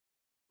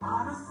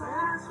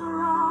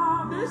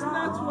This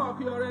network,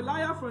 you're a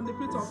liar from the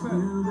pit of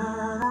hell.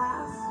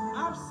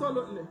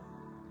 Absolutely.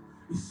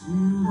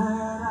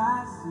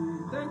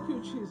 Thank you,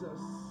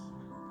 Jesus.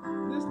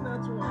 This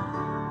network.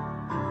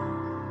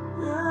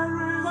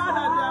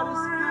 Father, there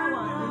is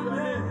power in your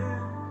name.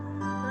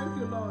 Thank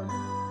you, Lord.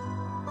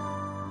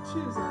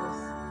 Jesus.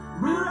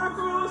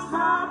 Miracles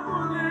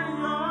happen in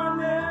your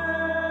name.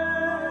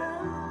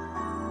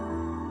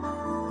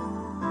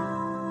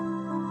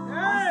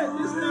 Hey,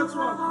 this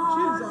network,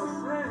 Jesus.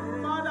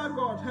 Father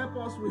God, help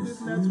us with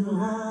this network.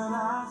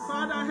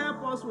 Father,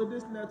 help us with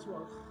this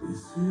network.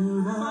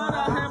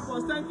 Father, help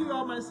us. Thank you,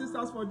 all my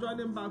sisters, for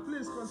joining back.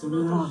 Please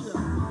continue to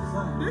share.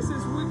 This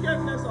is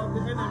wickedness of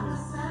the enemy.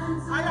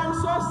 I am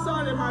so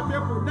sorry, my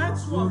people.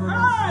 Network.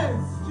 Hey,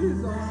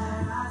 Jesus.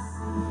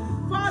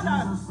 Father,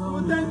 we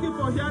thank you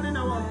for hearing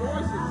our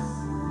voices.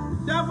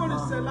 Devil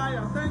is a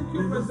liar. Thank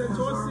you, President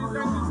Josie.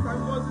 Thank you,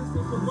 Moses,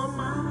 Sister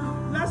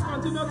Goma. Let's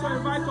continue to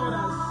invite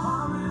others.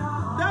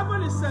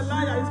 Devil is a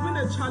liar. It's been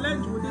a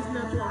challenge with this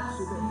network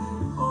today.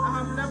 I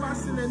have never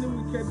seen any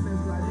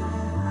wickedness like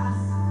this.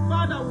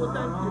 Father, we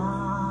thank you.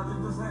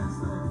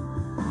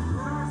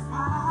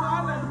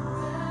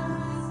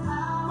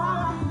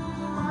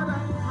 Father,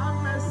 have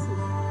mercy.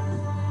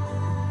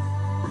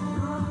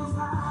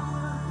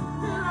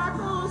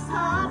 Miracles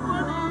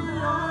happen in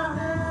your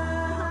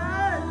name.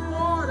 Hey,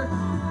 Lord.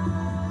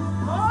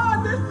 Oh,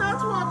 this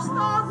network,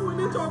 stop. We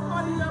need to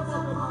call the name of the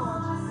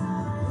Lord.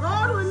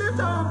 Lord, we lift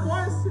our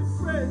voice in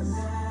praise.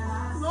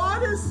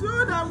 Lord, it's you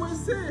that we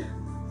see.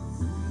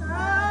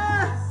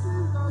 Hey,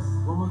 Jesus.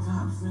 One more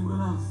time, sing with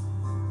us.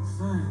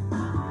 Sing.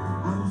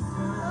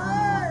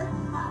 Hey.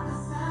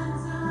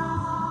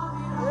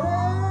 Hey.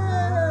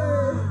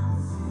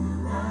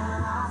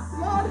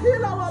 Lord,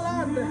 heal our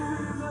land.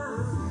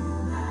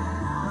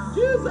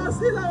 Jesus,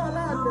 heal our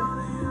land.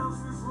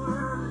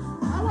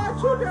 Our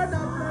children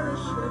are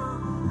perishing.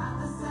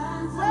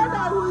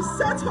 Father, we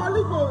set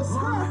Holy Ghost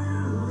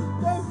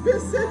to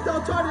visit the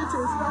authorities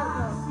right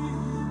now.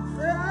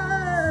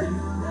 Hey.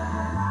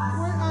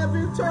 We are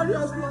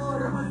victorious,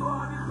 Lord.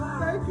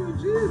 Thank you,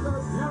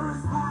 Jesus.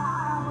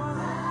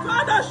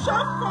 Father,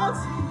 show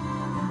forth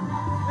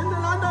in the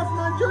land of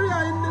Nigeria,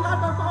 in the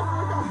land of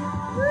Africa.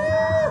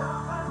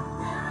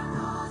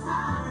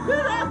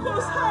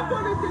 Miracles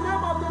happen in the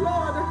name of the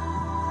Lord.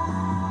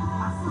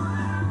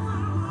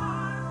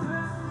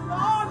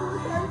 Lord, we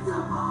thank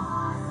you.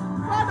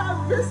 Father,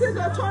 visit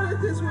the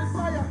authorities with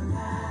fire.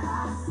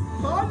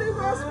 Holy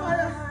Ghost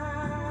fire.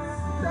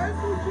 Thank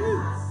you,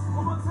 Jesus.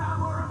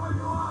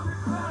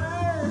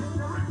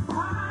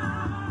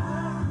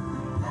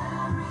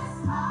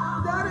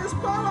 There is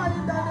power in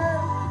the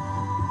name.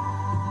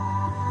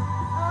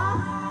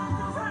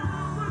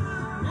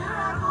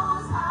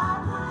 Miracles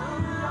happen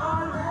in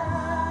your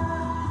name.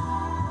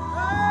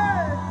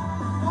 Hey,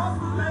 God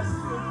bless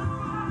you.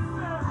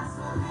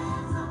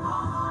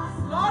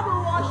 Lord, we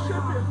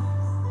worship you.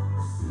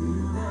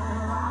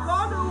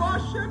 Lord, we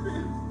worship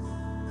you.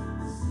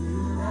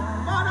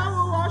 Father,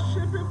 we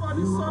worship you for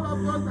the Son of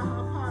God that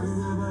have passed.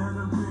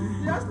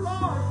 Yes,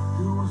 Lord.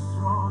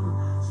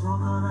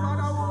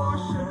 Father, we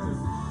worship you.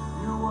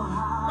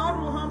 Lord,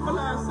 we humble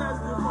ourselves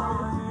before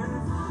you.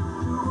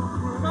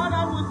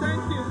 Father, we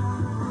thank you.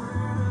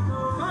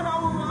 Father,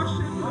 we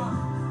worship you.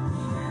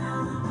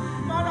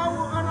 Father,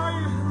 we honor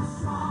you.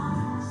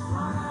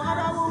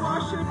 Father, we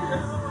worship you.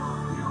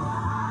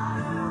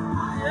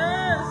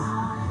 Yes.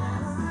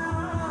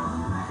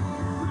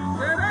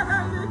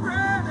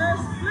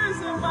 Please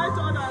invite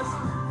others.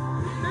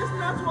 This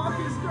network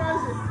is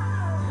crazy.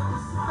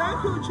 Thank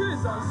you,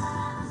 Jesus.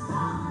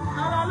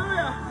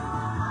 Hallelujah.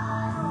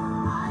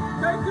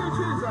 Thank you,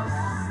 Jesus.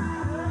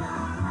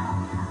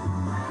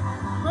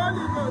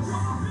 Holy Ghost.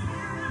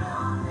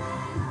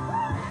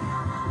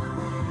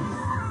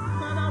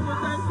 Father, we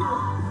thank you.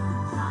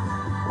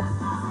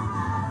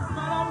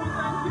 Father, we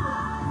thank you.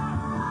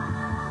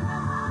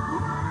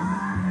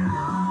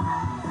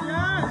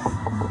 Yes.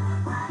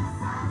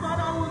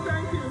 Father, we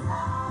thank you.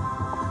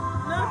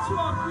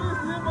 Network,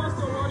 please leave us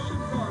to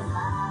worship God.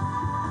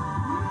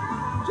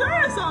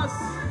 Jesus.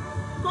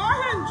 Call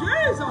him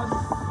Jesus.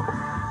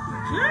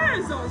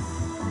 Jesus.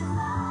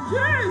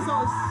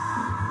 Jesus.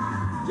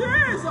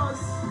 Jesus.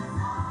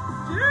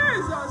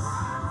 Jesus.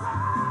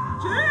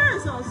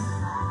 Jesus.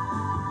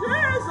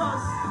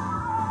 Jesus.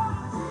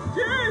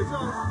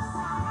 Jesus.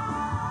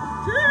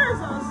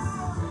 Jesus.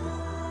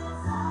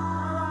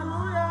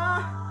 Hallelujah.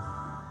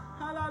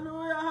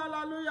 Hallelujah.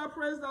 Hallelujah.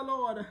 Praise the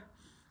Lord.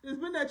 It's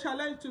been a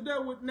challenge today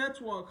with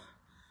network,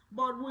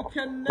 but we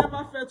can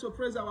never fail to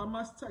praise our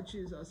Master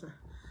Jesus.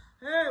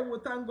 Hey, we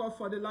thank God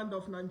for the land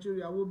of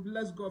Nigeria. We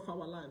bless God for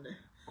our land.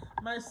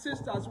 My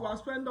sisters, we have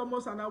spent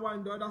almost an hour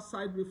on the other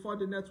side before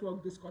the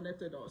network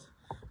disconnected us.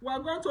 We are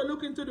going to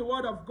look into the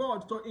Word of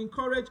God to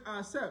encourage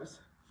ourselves,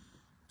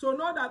 to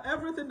know that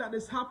everything that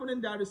is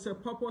happening, there is a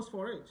purpose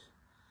for it.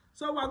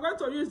 So we are going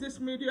to use this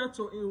media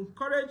to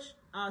encourage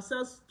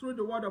ourselves through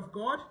the Word of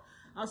God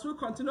as we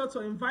continue to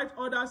invite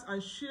others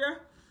and share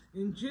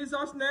in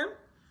Jesus' name.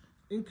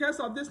 in case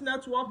of this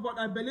network, but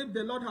I believe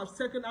the Lord has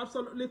taken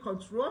absolutely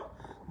control.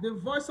 The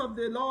voice of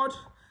the Lord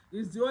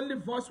is the only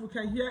voice we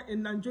can hear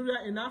in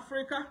Nigeria, in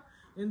Africa,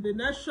 in the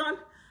nation,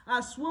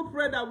 as we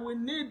pray that we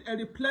need a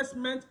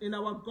replacement in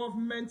our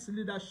government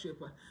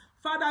leadership.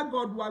 Father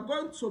God, we are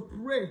going to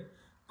pray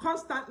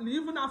constantly,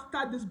 even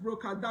after this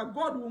broadcast, that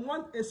God will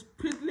want a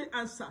speedily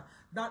answer,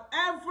 that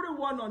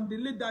everyone on the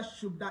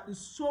leadership that is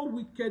so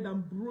wicked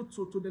and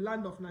brutal to the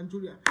land of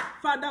Nigeria,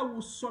 Father,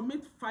 will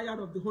submit fire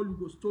of the Holy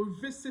Ghost to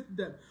visit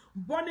them,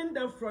 burning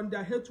them from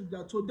their head to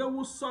their toe. They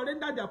will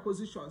surrender their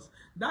positions.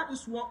 That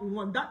is what we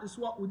want. That is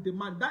what we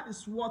demand. That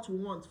is what we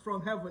want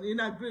from heaven in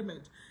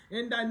agreement.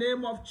 In the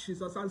name of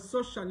Jesus, and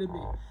so shall it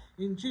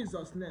be. In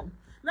Jesus' name.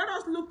 Let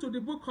us look to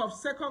the book of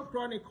 2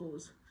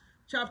 Chronicles,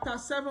 chapter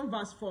 7,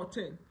 verse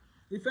 14.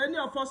 If any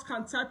of us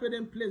can type it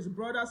in, please,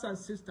 brothers and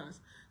sisters.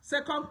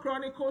 2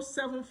 Chronicles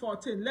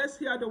 7:14. Let's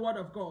hear the word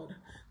of God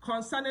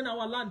concerning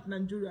our land,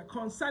 Nigeria,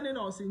 concerning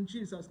us in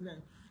Jesus'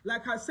 name.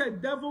 Like I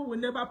said, devil will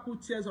never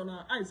put tears on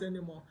our eyes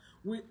anymore.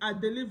 We are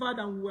delivered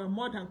and we are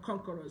more than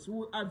conquerors.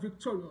 We are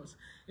victorious.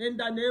 In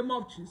the name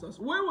of Jesus.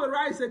 We will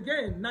rise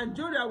again.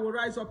 Nigeria will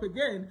rise up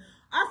again.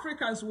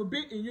 Africans will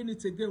be in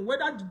unity again,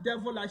 whether the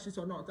devil likes it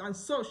or not. And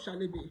so shall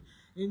it be.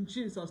 In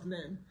Jesus'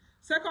 name.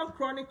 2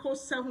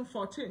 Chronicles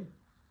 7:14.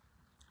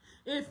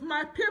 If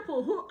my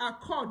people who are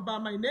called by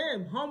my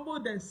name humble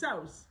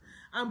themselves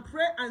and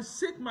pray and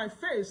seek my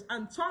face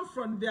and turn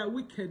from their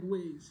wicked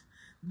ways,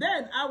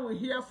 then I will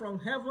hear from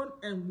heaven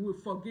and will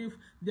forgive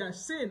their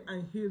sin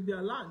and heal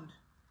their land.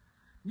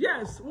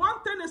 Yes,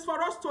 one thing is for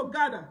us to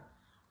gather.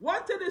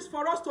 One thing is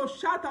for us to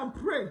shout and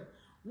pray.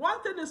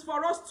 One thing is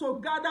for us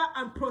to gather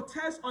and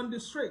protest on the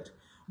street.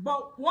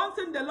 But one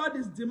thing the Lord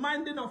is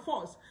demanding of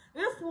us,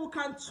 if we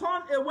can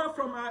turn away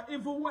from our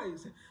evil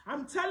ways.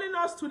 I'm telling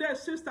us today,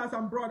 sisters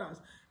and brothers,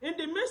 in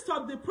the midst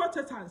of the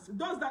Protestants,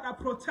 those that are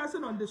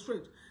protesting on the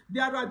street,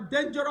 there are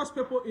dangerous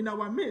people in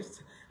our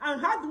midst. And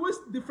how do we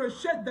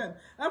differentiate them?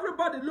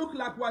 Everybody look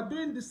like we're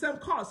doing the same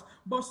cause,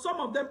 but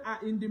some of them are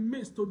in the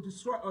midst to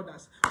destroy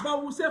others.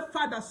 But we say,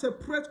 Father,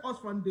 separate us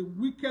from the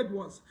wicked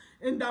ones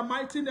in the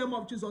mighty name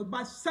of Jesus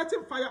by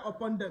setting fire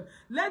upon them.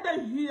 Let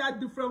them hear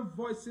different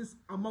voices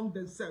among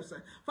themselves.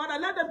 Father,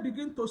 let them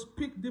begin to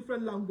speak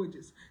different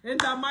languages in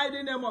the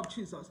mighty name of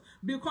Jesus.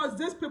 Because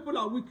these people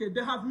are wicked.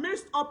 They have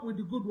mixed up with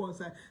the good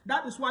ones.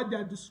 That is why they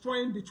are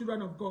destroying the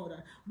children of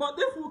God. But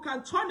if we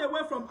can turn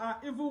away from our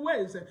evil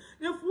ways,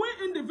 if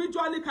we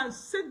individually can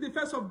seek the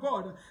face of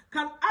God,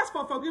 can ask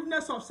for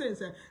forgiveness of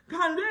sins,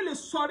 can really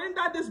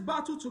surrender this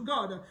battle to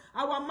God,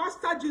 our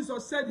Master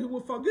Jesus said he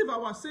will forgive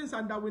our sins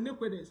and our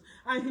iniquities,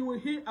 and he will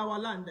heal our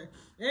land.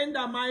 In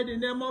the mighty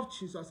name of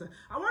Jesus.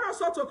 I want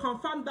us all to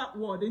confirm that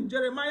word in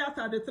Jeremiah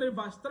 33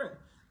 verse 3.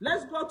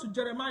 Let's go to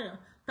Jeremiah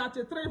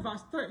 33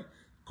 verse 3.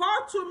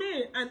 Call to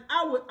me and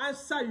I will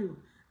answer you,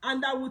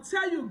 and I will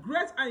tell you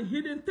great and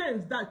hidden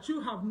things that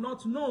you have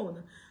not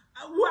known.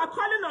 We are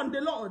calling on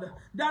the Lord.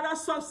 There are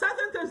some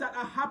certain things that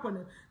are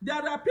happening. There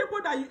are people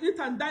that you eat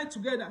and dine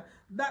together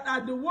that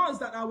are the ones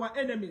that are our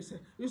enemies.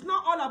 It's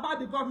not all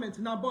about the government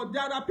now, but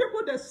there are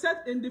people that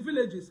set in the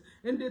villages,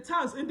 in the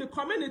towns, in the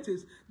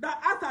communities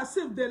that act as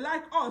if they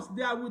like us,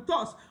 they are with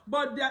us,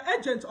 but they are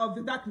agents of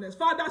the darkness.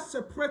 Father,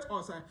 separate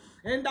us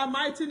in the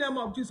mighty name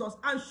of Jesus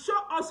and show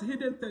us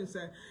hidden things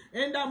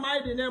in the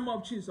mighty name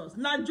of Jesus.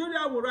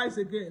 Nigeria will rise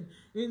again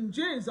in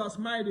Jesus'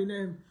 mighty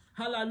name.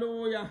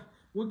 Hallelujah.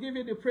 We'll give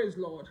you the praise,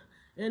 Lord,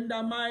 in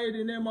the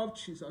mighty name of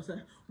Jesus.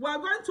 We are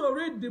going to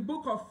read the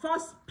book of 1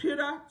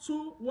 Peter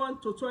 2,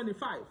 1 to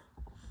 25.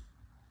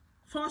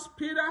 1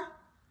 Peter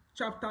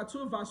chapter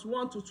 2, verse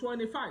 1 to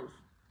 25.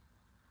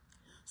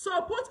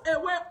 So put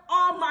away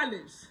all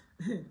malice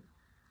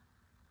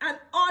and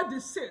all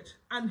deceit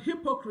and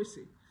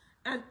hypocrisy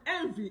and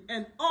envy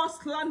and all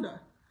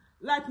slander.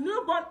 Like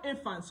newborn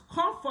infants,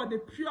 come for the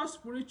pure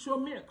spiritual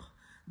milk,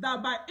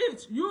 that by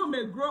it you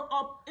may grow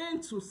up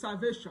into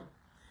salvation.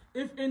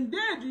 If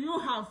indeed you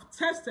have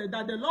tested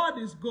that the Lord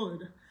is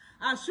good,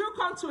 as you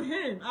come to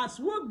him, as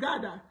we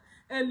gather,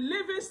 a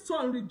living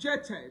stone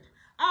rejected.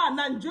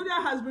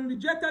 Nigeria has been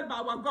rejected by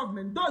our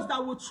government. Those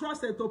that will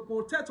trust it to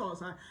protect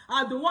us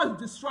are the ones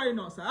destroying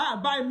us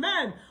by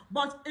men.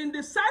 But in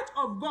the sight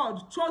of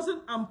God, chosen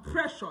and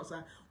precious.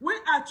 We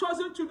are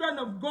chosen children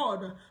of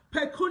God,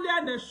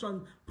 peculiar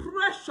nation,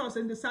 precious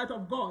in the sight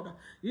of God.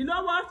 You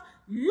know what?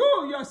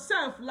 You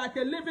yourself, like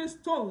a living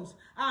stones,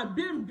 are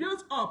being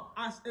built up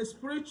as a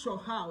spiritual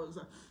house.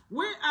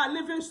 We are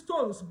living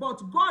stones,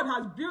 but God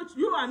has built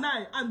you and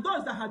I and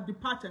those that have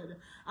departed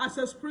as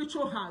a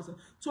spiritual house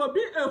to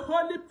be a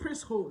holy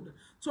priesthood,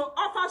 to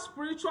offer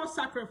spiritual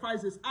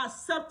sacrifices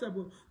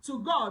acceptable to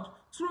God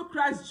through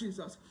Christ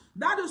Jesus.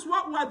 That is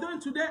what we are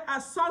doing today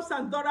as sons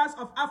and daughters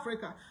of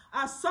Africa,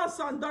 as sons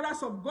and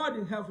daughters of God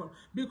in heaven.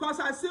 Because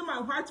I see my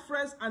white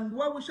friends and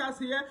well-wishers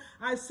here.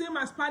 I see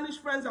my Spanish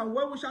friends and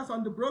well-wishers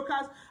on the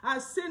broadcast. I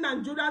see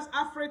Nigerians,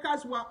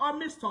 Africans who are all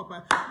mixed up.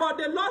 But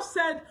the Lord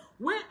said,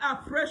 we are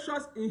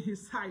precious in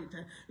his sight.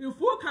 If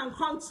we can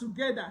come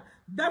together,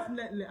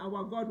 definitely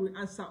our God will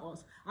answer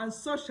us. And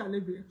so shall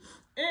it be.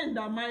 In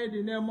the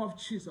mighty name of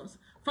Jesus.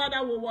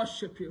 Father, we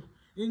worship you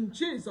in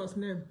Jesus'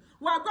 name.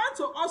 We are going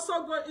to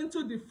also go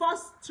into the 1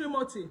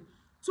 Timothy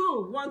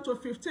 2, 1 to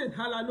 15.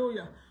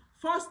 Hallelujah.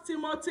 1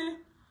 Timothy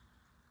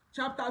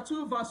chapter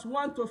 2, verse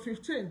 1 to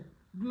 15.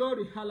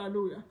 Glory,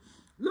 hallelujah.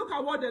 Look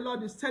at what the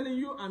Lord is telling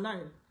you and I.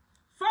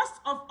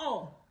 First of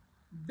all,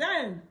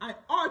 then I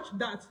urge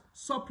that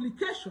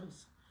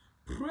supplications,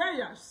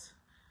 prayers,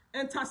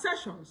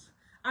 intercessions,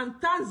 and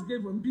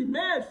thanksgiving be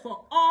made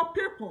for all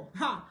people,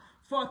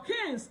 for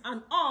kings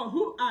and all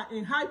who are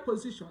in high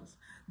positions,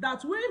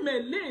 that we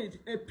may lead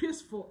a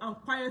peaceful and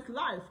quiet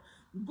life,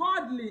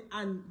 godly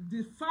and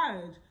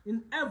defiled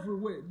in every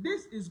way.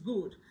 This is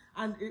good,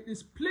 and it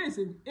is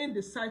pleasing in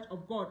the sight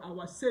of God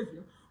our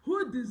Savior,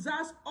 who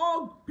desires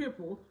all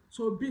people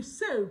to be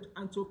saved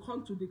and to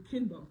come to the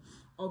kingdom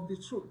of the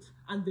truth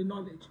and the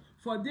knowledge.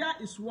 For there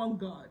is one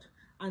God,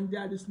 and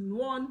there is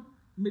one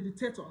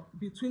mediator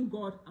between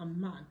God and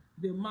man,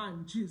 the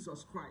man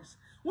Jesus Christ.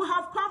 We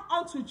have come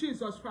unto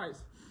Jesus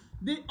Christ,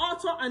 the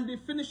author and the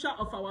finisher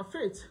of our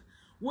faith.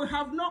 We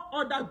have no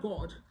other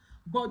God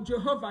but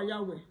Jehovah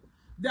Yahweh,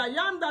 the I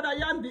am that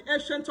I am, the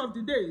ancient of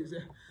the days.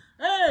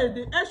 Hey,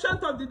 the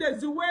ancient of the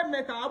days, the way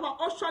maker, our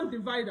ocean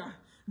divider,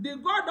 the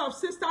God of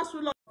sisters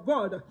full of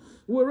God,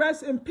 will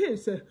rest in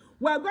peace.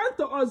 We are going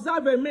to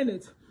observe a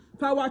minute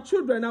for our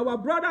children, our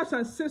brothers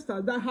and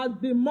sisters that had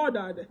been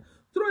murdered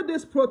through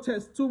this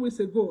protest 2 weeks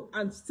ago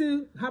and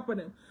still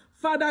happening.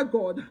 Father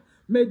God,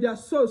 may their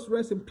souls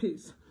rest in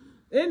peace.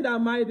 In the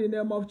mighty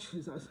name of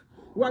Jesus,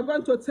 we are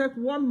going to take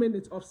 1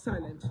 minute of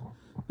silence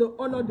to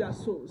honor their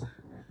souls.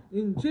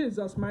 In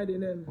Jesus' mighty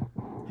name.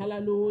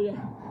 Hallelujah.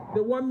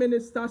 The 1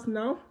 minute starts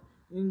now.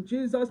 In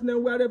Jesus'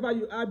 name, wherever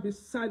you are, be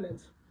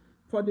silent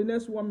for the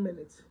next 1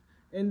 minute.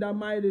 In the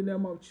mighty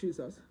name of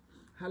Jesus.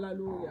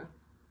 Hallelujah.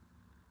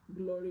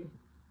 Glory.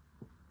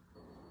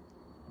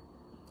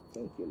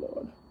 Thank you,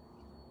 Lord.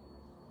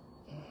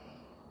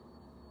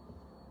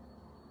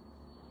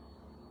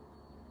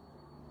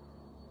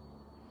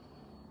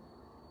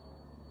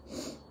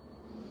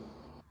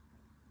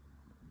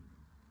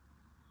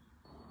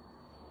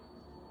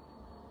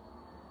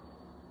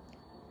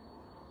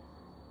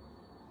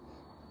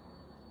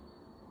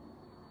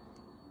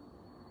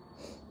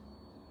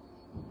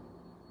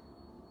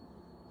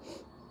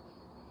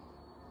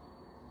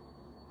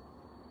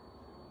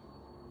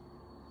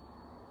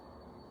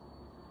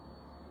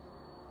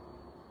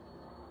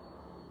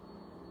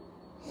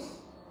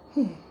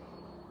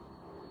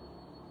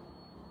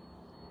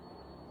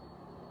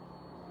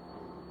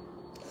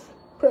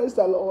 Praise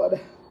the Lord.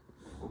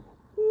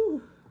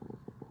 Whew.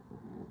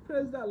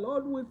 Praise the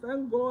Lord. We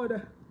thank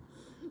God.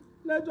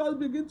 Let us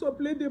begin to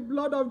plead the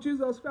blood of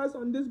Jesus Christ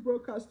on this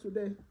broadcast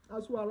today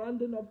as we are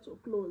rounding up to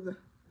close.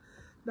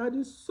 That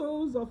the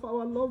souls of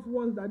our loved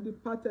ones that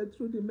departed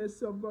through the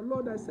mercy of God.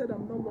 Lord, I said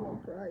I'm not going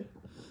to cry.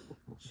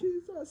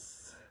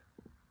 Jesus.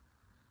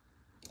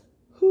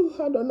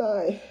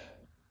 Adonai.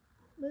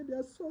 May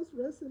their souls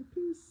rest in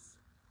peace.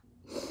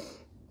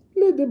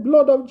 Plead the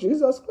blood of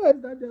Jesus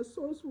Christ that their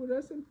souls will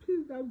rest in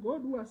peace, that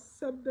God will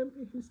accept them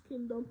in his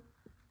kingdom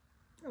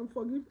and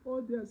forgive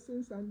all their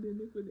sins and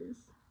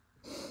iniquities.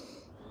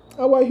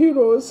 Our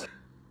heroes,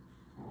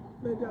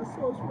 may their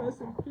souls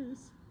rest in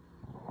peace.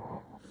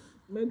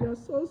 May their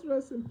souls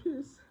rest in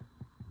peace.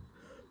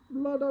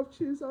 Blood of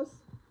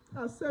Jesus,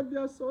 accept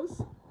their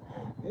souls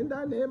in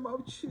the name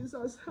of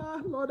Jesus.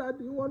 Lord, I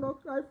didn't want to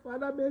cry.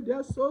 Father, may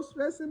their souls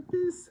rest in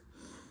peace.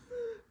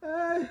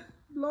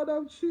 Blood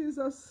of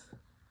Jesus.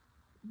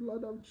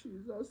 Blood of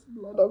Jesus,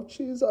 blood of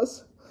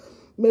Jesus.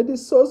 May the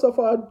souls of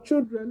our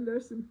children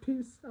rest in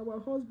peace, our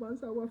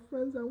husbands, our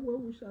friends, and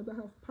well-wishers that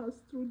have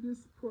passed through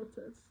this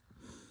protest.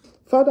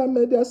 Father,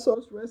 may their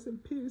souls rest in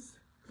peace.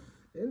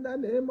 In the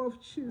name of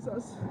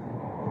Jesus,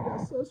 may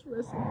their souls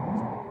rest in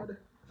peace, Lord.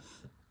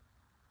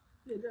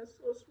 May their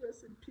souls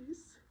rest in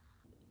peace.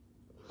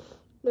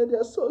 May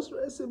their souls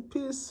rest in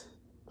peace.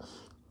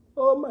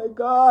 Oh my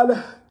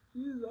God,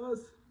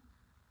 Jesus.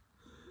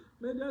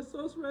 May their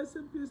souls rest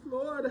in peace,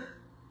 Lord.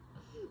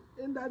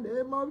 In the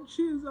name of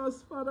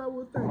Jesus, Father,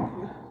 we thank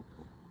you.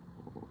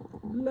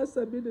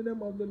 Blessed be the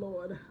name of the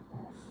Lord.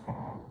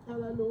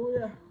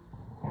 Hallelujah.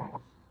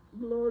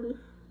 Glory.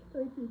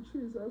 Thank you,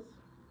 Jesus.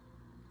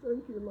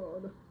 Thank you,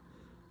 Lord.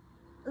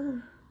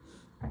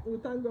 We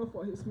thank God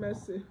for his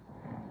mercy.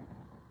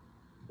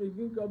 We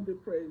give God the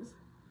praise.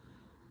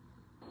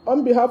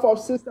 On behalf of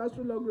Sisters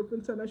True Love Group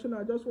International,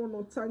 I just want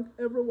to thank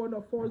every one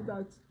of us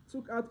that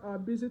took out our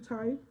busy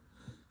time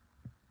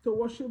to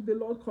worship the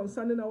Lord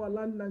concerning our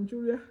land,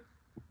 Nigeria.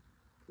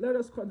 Let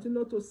us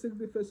continue to seek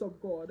the face of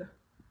God.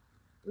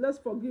 Let's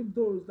forgive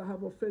those that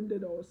have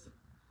offended us,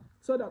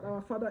 so that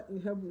our Father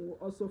in heaven will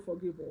also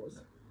forgive us.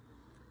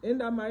 In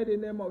the mighty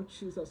name of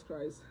Jesus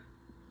Christ.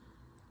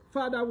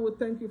 Father, we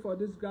thank you for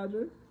this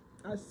gathering.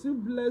 I still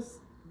bless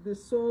the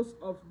souls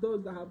of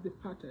those that have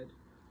departed.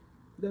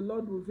 The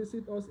Lord will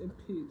visit us in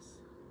peace.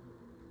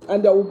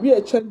 And there will be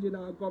a change in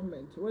our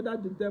government, whether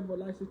the devil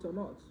likes it or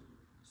not.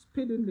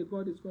 Speedily,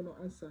 God is going to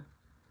answer.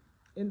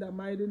 In the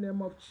mighty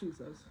name of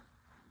Jesus.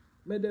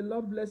 May the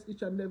Lord bless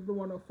each and every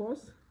one of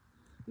us.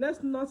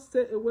 Let's not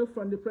stay away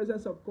from the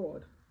presence of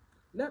God.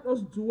 Let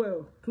us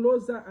dwell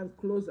closer and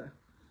closer.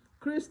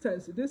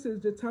 Christians, this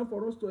is the time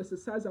for us to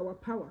exercise our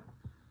power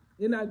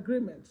in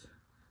agreement.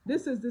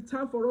 This is the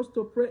time for us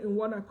to pray in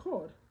one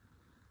accord.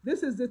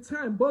 This is the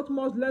time both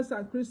Muslims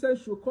and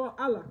Christians should call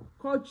Allah,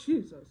 call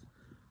Jesus.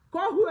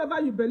 Call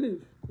whoever you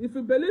believe. If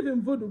you believe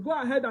in voodoo, go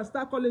ahead and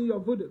start calling your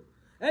voodoo.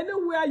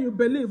 Anywhere you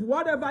believe,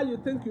 whatever you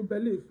think you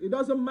believe, it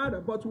doesn't matter,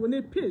 but we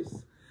need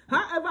peace.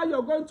 However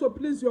you're going to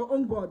please your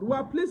own God, we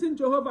are pleasing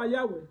Jehovah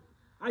Yahweh.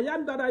 I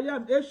am that I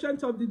am,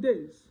 ancient of the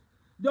days,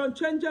 the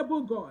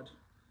unchangeable God,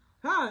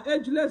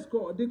 ageless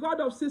God, the God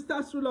of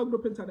Sisters True Love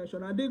Group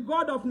International, the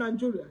God of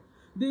Nigeria,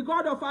 the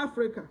God of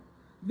Africa,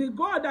 the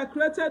God that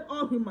created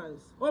all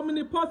humans,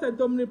 omnipotent,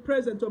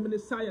 omnipresent,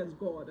 omniscience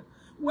God.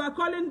 We are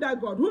calling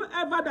that God.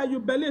 Whoever that you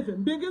believe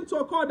in, begin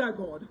to call that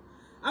God.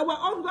 Our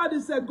own God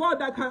is a God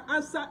that can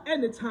answer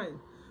anytime.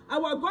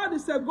 Our God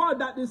is a God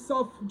that is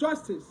of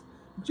justice.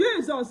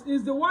 Jesus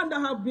is the one that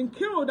has been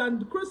killed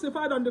and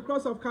crucified on the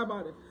cross of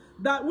Calvary,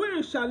 that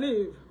we shall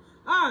live.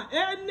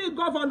 Any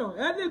governor,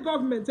 any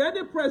government,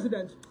 any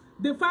president,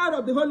 the fire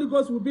of the Holy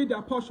Ghost will be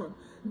their portion.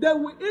 They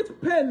will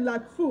eat pain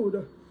like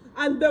food,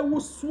 and they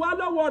will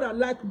swallow water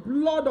like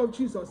blood of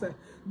Jesus.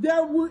 They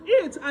will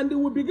eat and they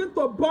will begin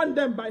to burn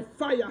them by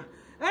fire.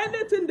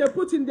 Anything they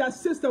put in their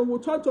system will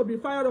turn to be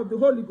fire of the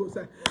Holy Ghost.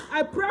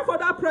 I pray for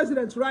that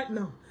president right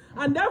now,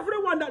 and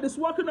everyone that is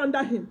working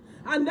under him,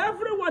 and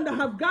everyone that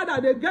have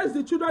gathered against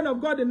the children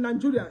of God in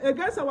Nigeria,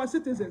 against our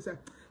citizens.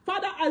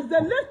 Father, as they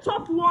lift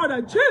up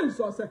water,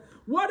 Jesus,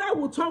 water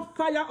will turn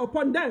fire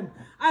upon them.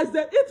 As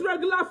they eat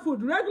regular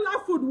food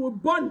will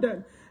burn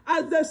them.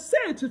 As they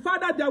sit,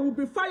 Father, there will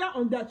be fire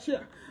on their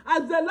chair.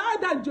 As they lie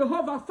down,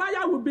 Jehovah,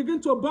 fire will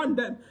begin to burn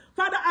them.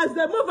 Father, as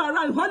they move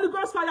around, Holy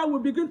Ghost fire will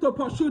begin to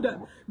pursue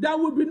them. There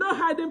will be no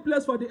hiding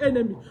place for the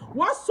enemy.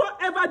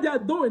 Whatsoever they are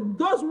doing,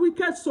 those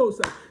wicked souls,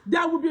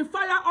 there will be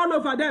fire all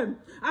over them.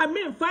 I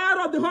mean,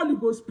 fire of the Holy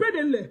Ghost,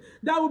 speedily.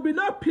 There will be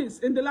no peace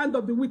in the land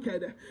of the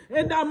wicked.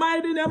 In the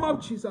mighty name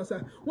of Jesus.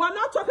 We're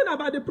not talking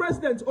about the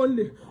president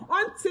only.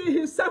 Until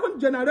his 7th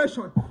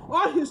generation,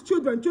 all his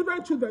children, till the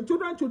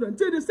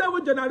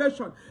 7th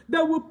generation,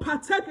 they will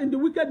partake in the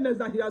wickedness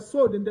that he has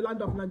sowed in the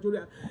land of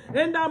Nigeria.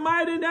 In the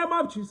mighty name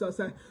of Jesus.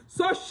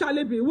 So shall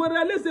it be. We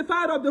release the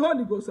fire of the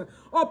Holy Ghost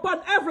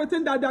upon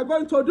everything that they are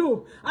going to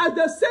do. As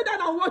they sit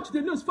down and watch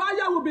the news, fire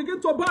will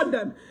begin to burn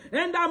them.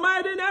 In the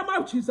mighty name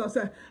of Jesus.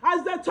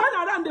 As they turn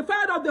around, the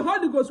fire of the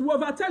Holy Ghost will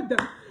overtake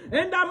them.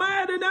 In the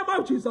mighty name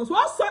of Jesus.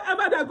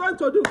 Whatsoever they are going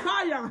to do,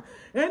 fire.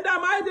 In the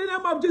mighty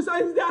name of Jesus.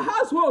 In their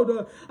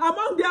household,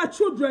 among their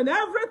children,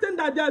 everything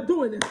that they are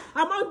doing,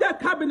 among their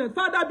cabinet,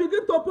 Father,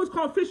 begin to put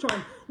confusion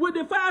with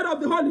the fire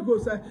of the Holy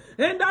Ghost.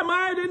 In the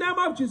mighty name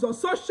of Jesus.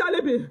 So shall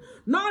it be.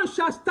 None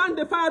shall stand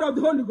the fire of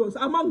the Holy Ghost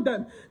among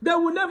them. They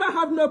will never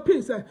have no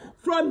peace.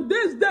 From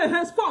this day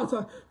henceforth,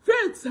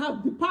 faiths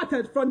have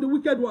departed from the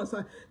wicked ones.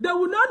 They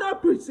will not know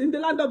peace in the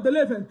land of the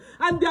living,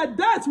 and their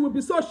death will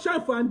be so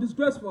shameful and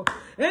disgraceful.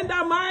 In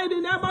the mighty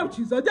name of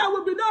Jesus, there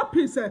will be no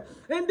peace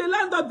in the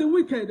land of the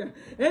wicked.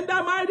 In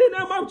the mighty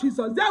name of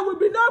Jesus, there will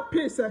be no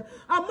peace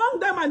among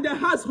them and their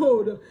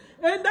household.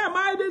 In the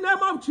mighty name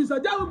of Jesus,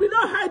 there will be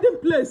no hiding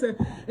place. In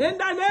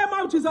the name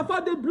of Jesus, for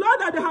the blood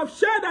that they have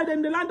shed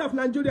in the land of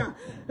Nigeria.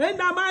 In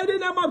the mighty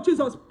name of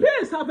Jesus,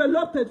 peace have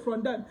eloped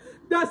from them.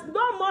 There's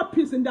no more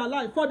peace in their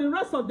life for the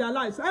rest of their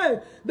lives.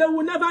 They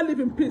will never live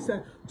in peace.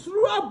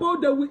 Trouble,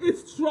 they will eat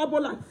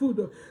trouble like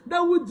food. They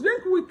will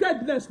drink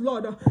wickedness,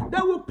 Lord.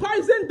 They will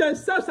poison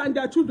themselves and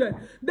their children.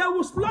 They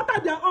will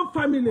slaughter their own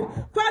family.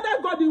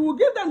 Father God, you will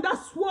give them that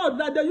sword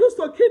that they used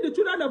to kill the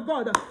children of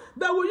God.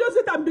 They will use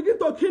it and begin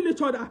to kill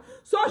each other.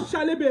 So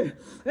shall it be.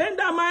 In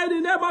the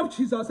mighty name of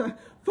Jesus.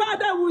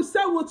 Father, we say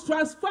we'll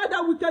transfer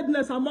that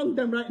wickedness among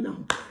them right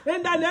now.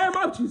 In the name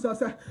of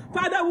Jesus.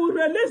 Father, we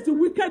release the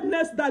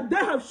wickedness that they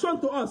have shown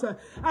to us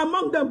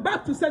among them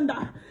back to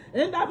sender.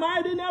 In the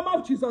mighty name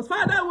of Jesus.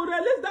 Father, we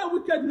release that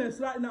wickedness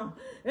right now.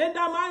 In the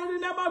mighty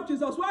name of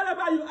Jesus.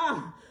 Wherever you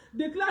are,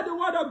 declare the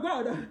word of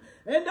God.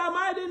 In the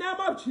mighty name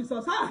of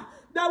Jesus.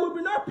 There will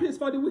be no peace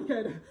for the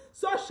wicked.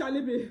 So shall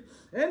it be.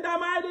 In the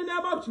mighty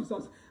name of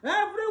Jesus.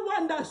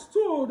 Everyone that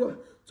stood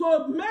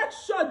to make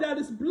sure there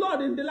is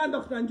blood in the land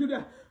of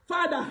Nigeria,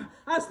 Father,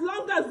 as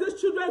long as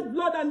this children's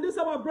blood and this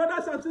our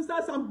brothers and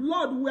sisters and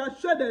blood were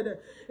shedded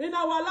in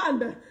our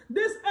land,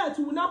 this earth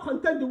will not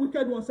contain the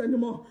wicked ones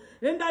anymore.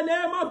 In the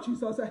name of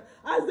Jesus,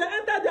 as they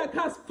enter their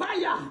cars,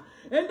 fire.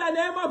 In the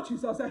name of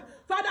Jesus,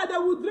 Father, they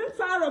will drink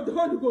fire of the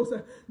Holy Ghost.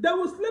 They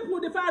will sleep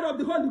with the fire of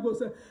the Holy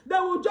Ghost. They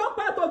will jump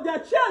out of their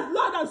chairs,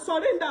 Lord, and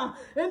surrender.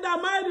 In the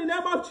mighty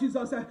name of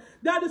Jesus,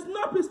 there is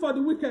no peace for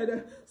the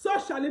wicked. So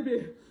shall it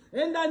be.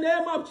 In the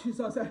name of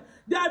Jesus,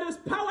 there is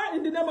power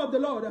in the name of the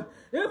Lord.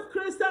 If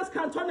Christians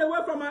can turn away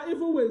from our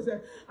evil ways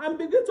and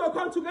begin to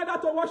come together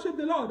to worship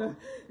the Lord,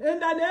 in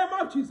the name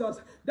of Jesus,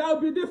 that will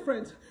be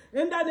different.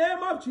 In the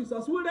name of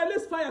Jesus, we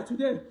release fire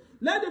today.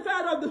 Let the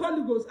fire of the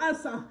Holy Ghost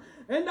answer.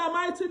 In the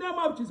mighty name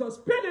of Jesus,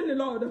 speed in the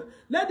Lord.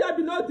 Let there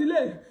be no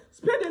delay.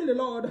 Speed in the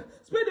Lord.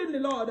 Speed in the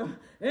Lord.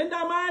 In the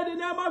mighty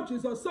name of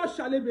Jesus, so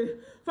shall it be.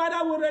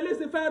 Father, will release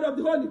the fire of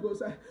the Holy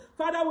Ghost.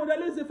 Father, will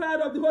release the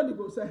fire of the Holy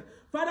Ghost.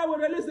 Father, will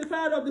release the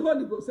fire of the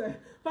Holy Ghost.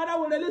 Father,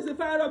 will release the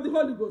fire of the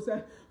Holy Ghost.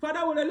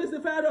 Father, will release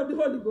the fire of the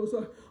Holy Ghost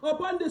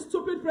upon the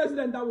stupid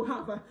president that we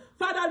have.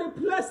 Father,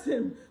 replace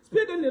him.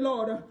 Speed in the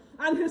Lord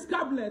and his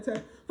cabinet.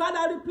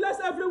 Father, replace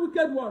every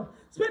wicked one.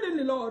 Speed in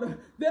the Lord.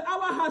 The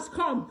hour has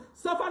come.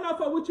 Suffer not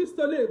for witches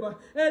to live.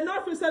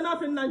 Enough is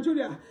enough in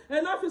Nigeria.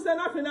 Enough is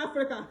enough in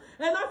Africa.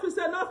 Enough is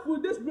enough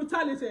with this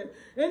brutality.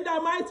 In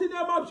the mighty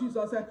name of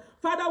Jesus.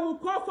 Father, we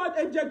call forth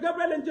Angel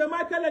Gabriel, Angel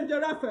Michael, Angel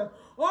Raphael,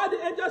 all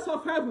the angels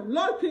of heaven,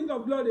 Lord King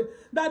of glory,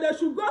 that they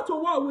should go to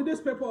war with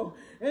these people.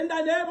 In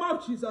the name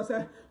of Jesus.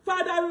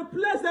 Father,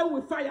 replace them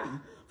with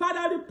fire.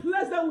 Father,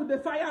 replace them with the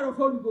fire of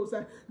Holy Ghost.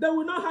 They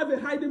will not have a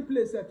hiding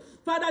place.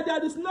 Father,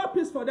 there is no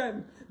peace for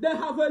them. They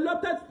have a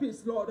allotted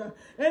peace, Lord.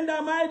 In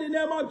the mighty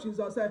name of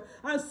Jesus.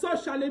 And so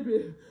shall it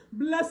be.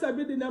 Blessed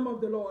be the name of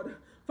the Lord.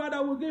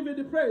 Father, we give you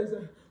the praise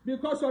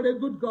because you're a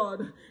good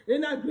God.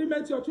 In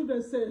agreement, your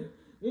children say,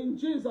 in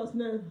Jesus'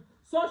 name,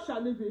 so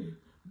shall it be.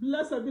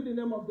 Blessed be the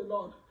name of the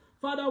Lord.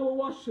 Father, we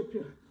worship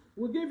you.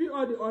 We give you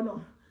all the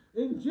honor.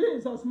 In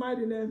Jesus'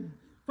 mighty name.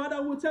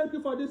 Father, we thank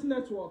you for this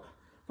network.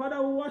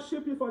 Father, we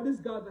worship you for this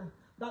gathering.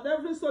 That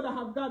every soul that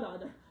have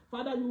gathered,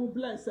 Father, you will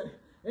bless.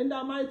 In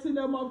the mighty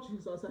name of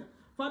Jesus.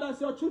 Father,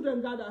 as your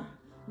children gather,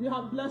 you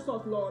have blessed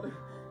us, Lord.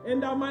 In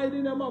the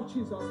mighty name of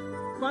Jesus.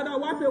 Father,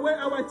 wipe away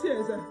our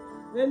tears.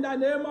 In the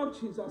name of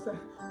Jesus.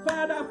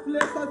 Father,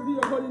 blessed be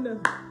your holy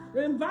name.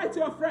 Invite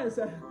your friends.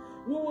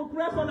 We will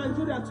pray for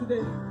Nigeria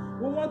today.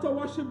 We want to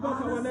worship God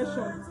for our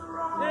nation.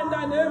 In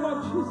the name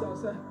of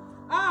Jesus.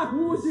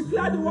 We will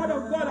declare the word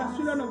of God as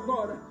children of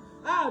God.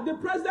 The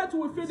president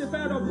will feel the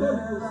fire of the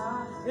Holy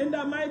Ghost. In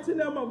the mighty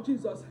name of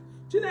Jesus.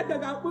 Chineke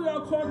ga-akpụ ya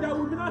ọkụ, there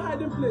will be no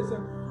hiding place.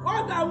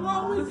 All that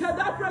 1 week,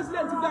 that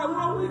president got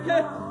 1 week.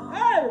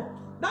 Hey,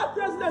 that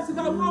president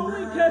got 1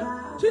 week.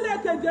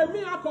 Chineke gave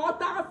me a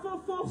quarter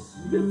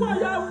before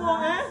you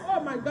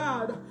oh my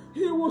God,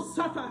 he will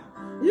suffer.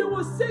 He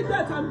will see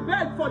death and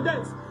beg for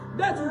death.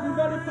 Death will be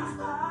very fast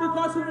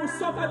because he will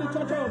suffer the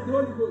torture of the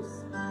Holy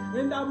Ghost.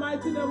 In the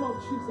mighty name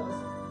of Jesus.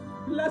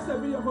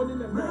 Blessed be your holy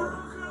name, Lord.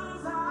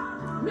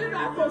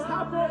 Miracles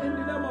happen in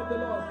the name of the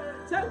Lord.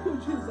 Thank you,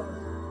 Jesus.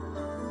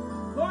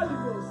 Holy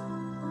Ghost.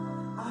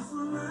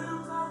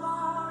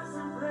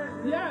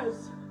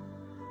 Yes.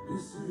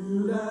 It's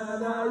you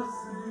that I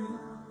see.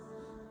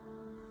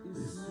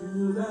 It's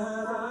you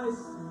that I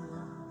see.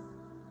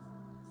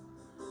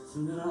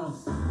 Sing it out.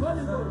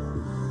 Holy Ghost.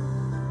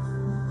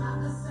 I'm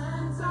the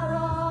center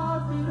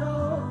of it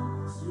all.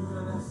 It's you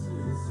that I see.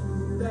 It's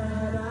you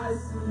that I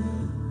see.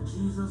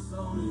 Jesus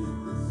only.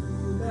 It's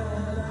you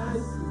that I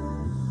see.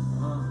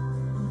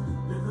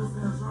 Lift those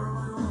hands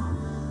wherever you are.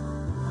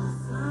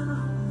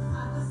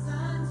 At the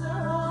center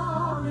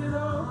of it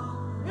all.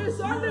 It's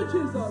only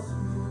Jesus.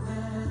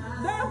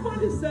 Therefore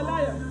is a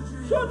liar.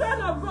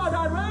 Children of God,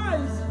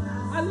 arise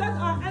and let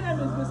our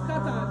enemies be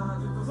scattered.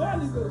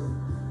 Holy Ghost.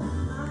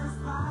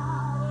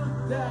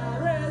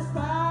 There is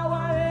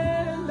power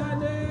in the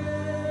name.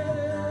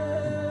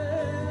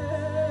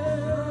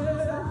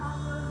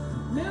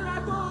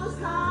 Miracles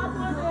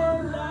happen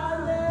in the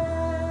name.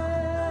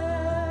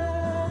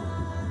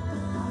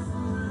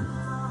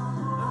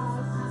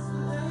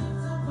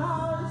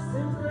 As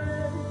in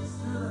praise,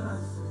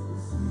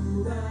 it's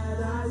you that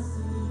I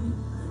see.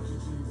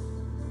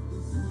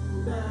 It's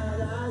you that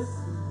I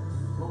see.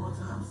 One more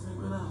time, sing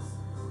with us.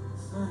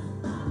 Sing.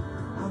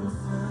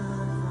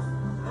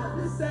 At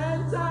the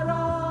center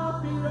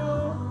of it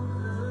all,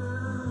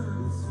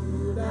 it's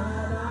you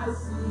that I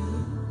see.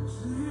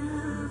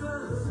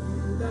 Jesus. It's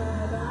you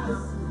that I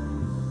see.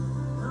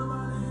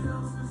 Nobody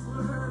else is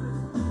worthy.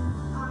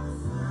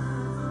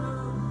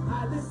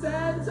 At the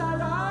center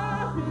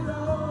of it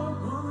all,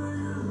 Only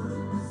you.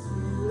 it's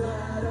you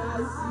that I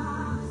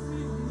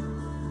see.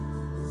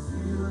 It's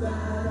you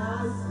that I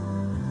see.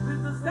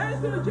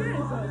 Thank you,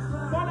 Jesus,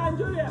 for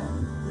Nigeria.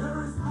 There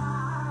is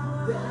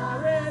power.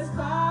 There is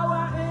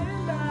power in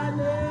the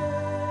name.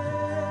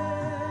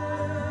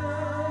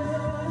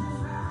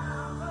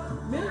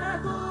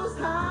 Miracles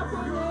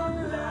happen in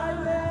the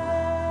name.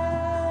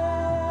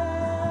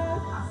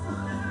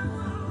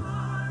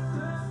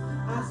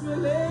 As we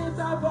lift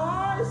our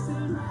voice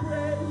in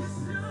praise,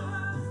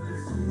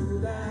 it's you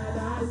that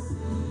I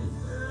see.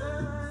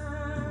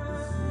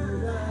 It's you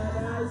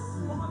that I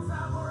see. One more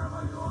time,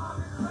 wherever you are,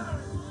 declare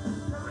it.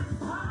 There is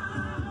power.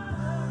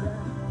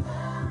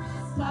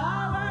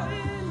 Power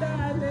in the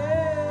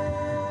name.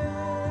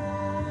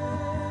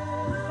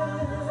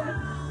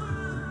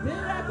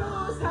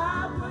 Miracles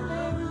happen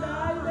in the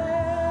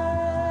name.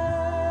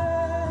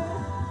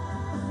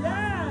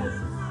 Yes.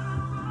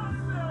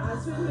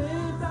 As we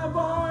lift our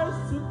voice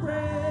to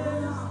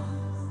praise,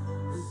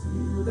 it's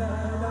you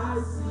that I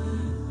see.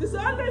 It's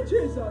only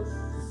Jesus.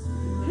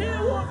 He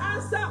will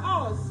answer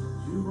us.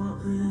 You are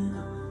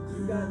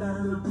bigger than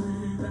the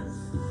biggest.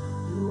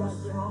 You You are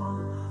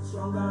strong,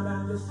 stronger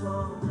than the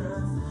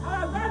strongest.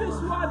 Our God is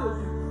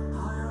worthy.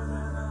 Higher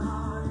than the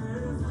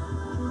highest.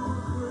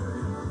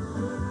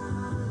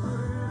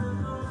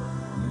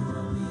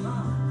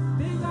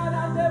 Bigger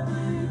than the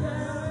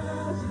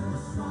biggest.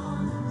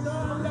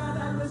 Stronger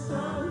than the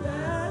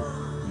strongest.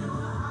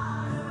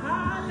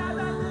 Higher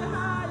than the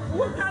highest.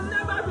 We can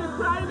never be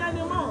crying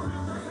anymore.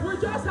 We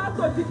just have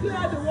to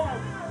declare the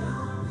word.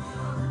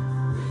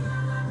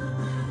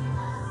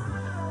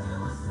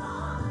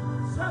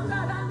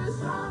 Stronger than the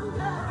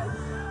strongest.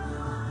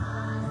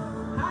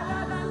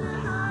 Higher than the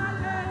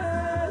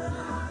highest.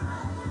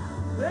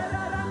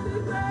 Greater than the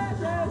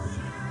greatest.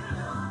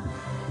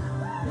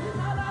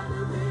 Bigger than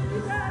the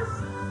biggest.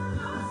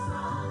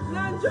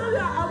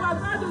 Nigeria, our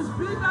God is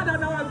bigger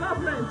than our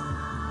government.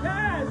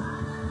 Yes.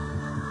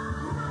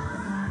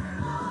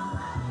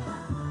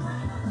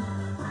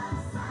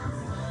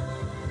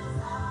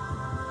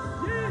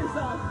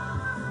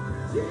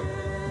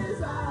 Jesus.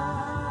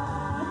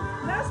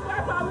 Let's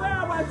wipe away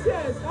our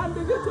tears and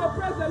begin to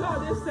praise the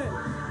Lord instead.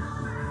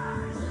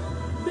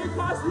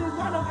 Because He's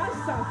going to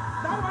answer.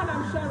 That one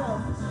I'm sure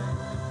of.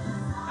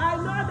 I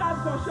know that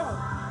for sure.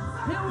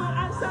 He will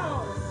answer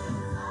us.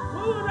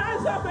 We will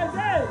rise up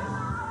again.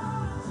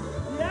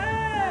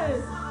 Yes.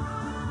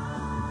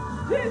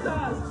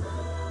 Jesus.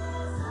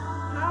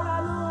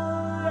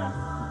 Hallelujah.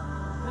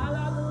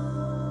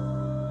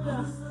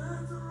 Hallelujah.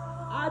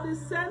 At the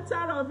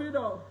center of it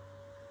all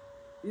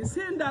is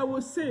Him that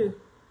will say,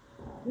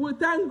 we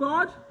thank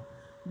God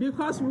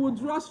because we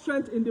draw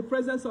strength in the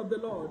presence of the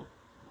Lord.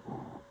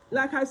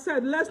 Like I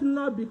said, let's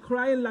not be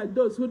crying like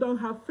those who don't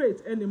have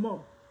faith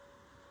anymore.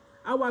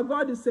 Our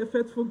God is a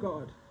faithful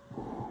God.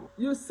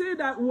 You see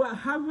that we are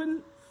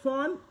having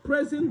fun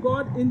praising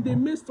God in the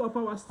midst of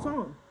our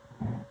storm.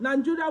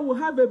 Nigeria will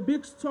have a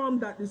big storm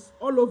that is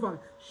all over,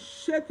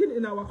 shaking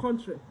in our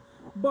country.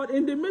 But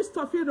in the midst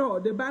of it all,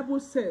 the Bible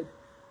said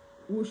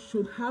we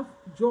should have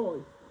joy,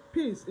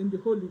 peace in the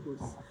Holy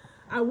Ghost.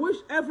 I wish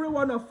every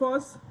one of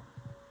us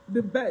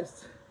the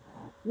best.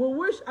 We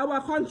wish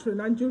our country,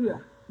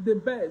 Nigeria, the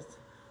best.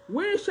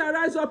 We shall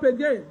rise up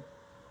again.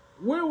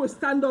 We will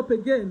stand up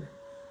again.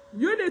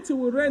 Unity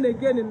will reign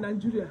again in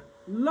Nigeria.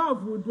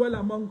 Love will dwell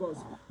among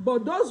us.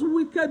 But those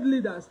wicked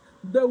leaders,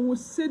 they will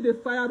see the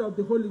fire of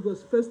the Holy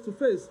Ghost face to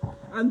face.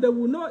 And they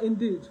will know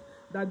indeed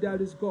that there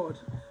is God.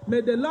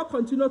 May the Lord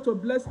continue to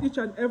bless each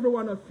and every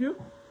one of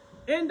you.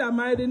 In the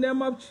mighty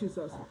name of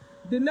Jesus.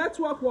 The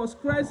network was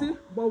crazy,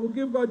 but we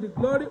give God the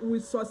glory. We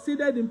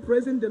succeeded in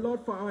praising the Lord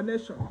for our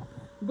nation.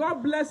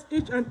 God bless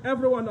each and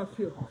every one of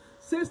you.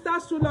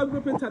 Sisters True Love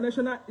Group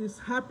International is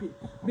happy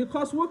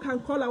because we can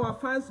call our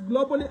fans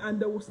globally and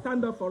they will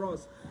stand up for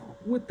us.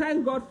 We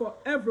thank God for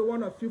every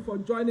one of you for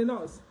joining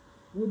us.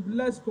 We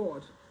bless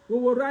God. We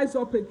will rise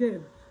up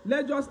again.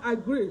 Let's just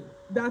agree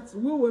that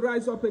we will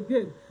rise up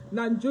again.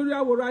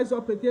 Nigeria will rise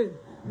up again.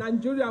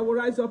 Nigeria will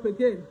rise up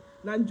again.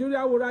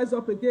 Nigeria will rise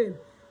up again.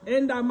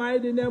 In the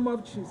mighty name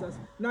of Jesus.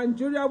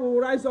 Nigeria will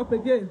rise up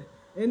again.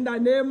 In the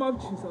name of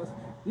Jesus.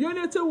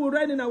 Unity will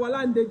reign in our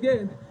land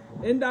again.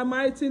 In the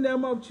mighty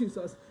name of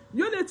Jesus.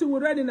 Unity will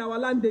reign in our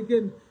land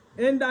again.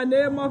 In the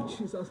name of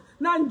Jesus.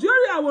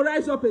 Nigeria will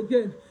rise up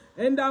again.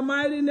 In the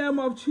mighty name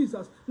of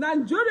Jesus.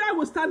 Nigeria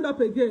will stand up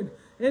again.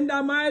 In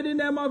the mighty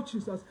name of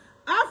Jesus.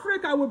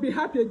 Africa will be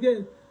happy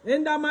again.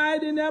 In the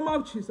mighty name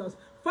of Jesus.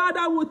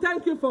 Father, we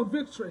thank you for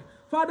victory.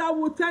 Father,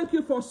 we thank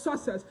you for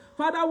success.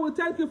 Father, we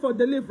thank you for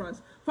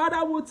deliverance.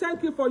 Father, we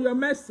thank you for your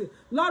mercy.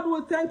 Lord,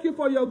 we thank you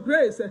for your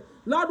grace.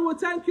 Lord, we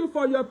thank you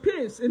for your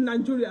peace in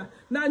Nigeria.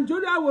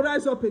 Nigeria will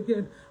rise up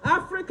again.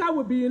 Africa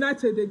will be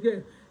united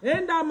again.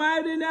 In the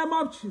mighty name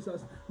of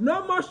Jesus.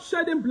 No more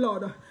shedding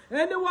blood.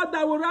 Anyone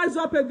that will rise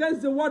up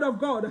against the word of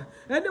God,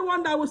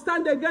 anyone that will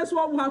stand against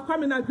what we have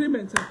come in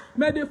agreement,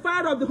 may the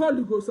fire of the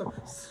Holy Ghost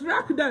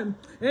strike them.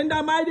 In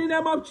the mighty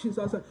name of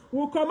Jesus.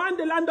 We command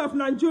the land of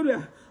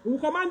Nigeria. We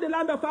command the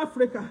land of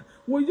Africa.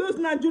 We use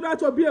Nigeria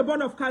to be a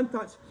bond of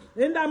contact.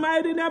 In the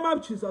mighty name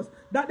of Jesus.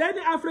 That any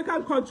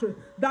African country,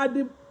 that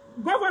the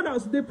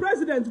governors, the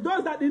president,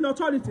 those that in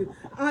authority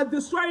are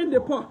destroying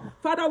the poor,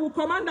 Father, we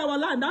command our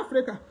land,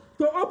 Africa,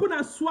 to open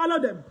and swallow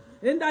them.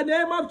 In the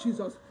name of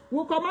Jesus.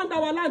 We command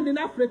our land in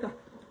Africa.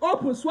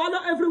 Open, swallow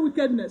every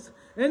wickedness.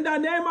 In the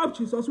name of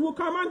Jesus. We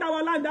command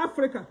our land,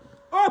 Africa.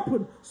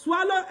 Open,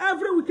 swallow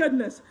every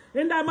wickedness.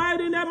 In the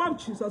mighty name of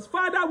Jesus.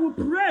 Father, we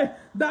pray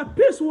that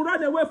peace will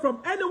run away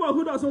from anyone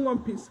who doesn't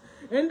want peace.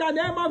 In the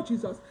name of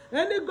Jesus.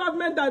 Any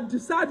government that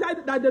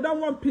decided that they don't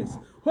want peace,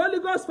 Holy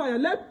Ghost fire,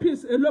 let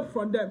peace elope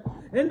from them.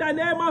 In the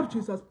name of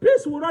Jesus.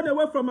 Peace will run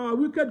away from our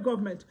wicked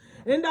government.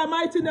 In the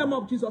mighty name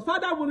of Jesus.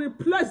 Father, we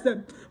replace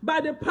them by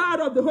the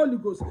power of the Holy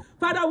Ghost.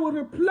 Father, we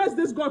replace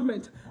this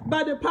government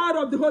by the power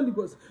of the Holy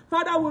Ghost.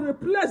 Father, we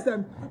replace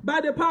them by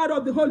the power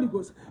of the Holy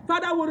Ghost.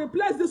 Father, we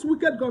replace this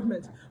wicked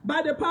government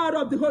by the power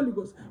of the Holy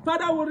Ghost.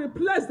 Father, will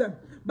replace them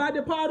by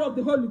the power of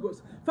the Holy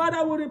Ghost.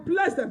 Father, will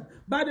replace them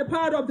by the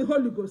power of the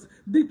Holy Ghost.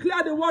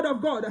 Declare the word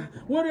of God.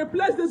 Will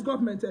replace this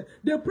government.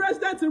 The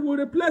president will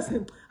replace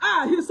him.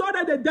 He's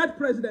already a dead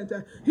president.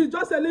 He's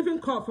just a living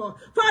corpse.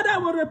 Father,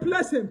 will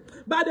replace him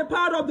by the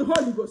power of the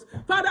Holy Ghost.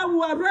 Father,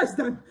 will arrest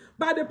them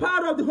by the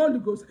power of the Holy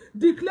Ghost.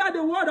 Declare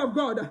the word of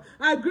God.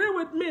 Agree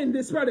with me in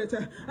the spirit.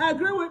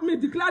 Agree with me.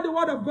 Declare the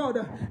word of God.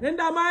 In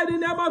the mighty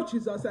name of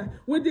Jesus.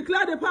 We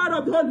declare the power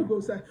of the Holy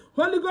Ghost.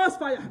 Holy Ghost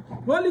fire.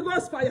 Holy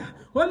Ghost fire.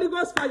 Holy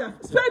Ghost fire.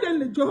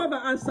 Speedily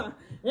Jehovah answer.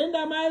 In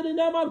the mighty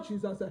name of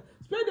Jesus.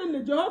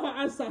 Speedily Jehovah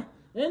answer.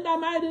 In the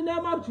mighty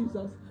name of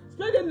Jesus.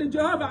 Speedily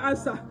Jehovah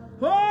answer.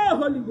 Oh,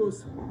 Holy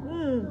Ghost.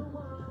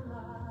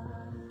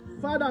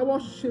 Father, I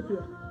worship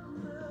you.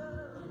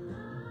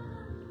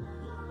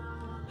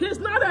 He's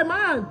not a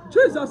man.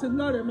 Jesus is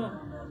not a man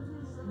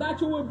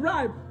that you will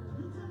bribe.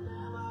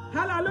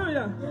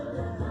 Hallelujah.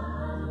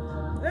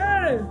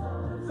 Hey,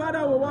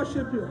 Father, we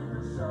worship you.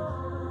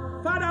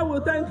 Father, we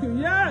thank you.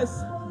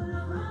 Yes.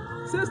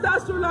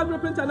 Sisters True Love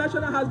Group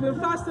International has been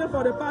fasting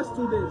for the past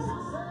 2 days.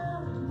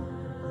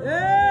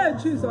 Hey,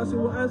 Jesus, you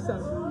will answer.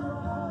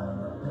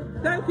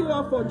 Thank you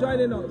all for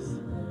joining us.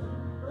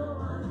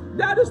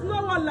 There is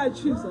no one like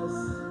Jesus.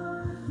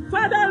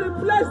 Father,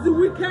 replace the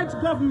wicked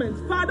government.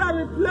 Father,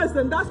 replace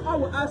them. That's all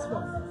we ask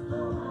for.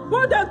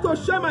 Put them to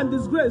shame and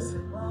disgrace.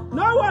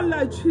 No one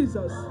like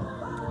Jesus.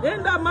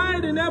 In the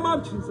mighty name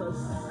of Jesus.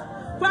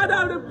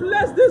 Father,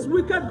 replace this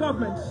wicked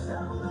government.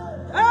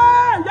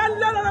 Hey,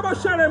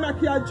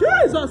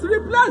 Jesus,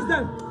 replace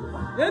them.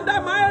 In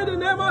the mighty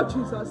name of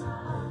Jesus.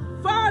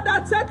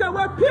 Father, take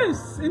away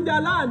peace in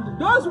their land.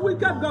 Those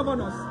wicked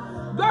governors,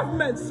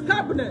 governments,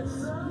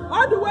 cabinets,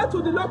 all the way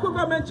to the local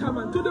government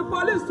chairman, to the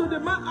police, to the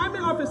army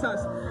officers,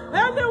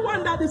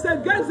 anyone that is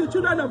against the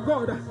children of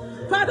God,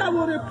 Father,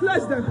 will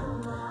replace them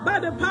by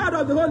the power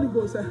of the Holy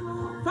Ghost.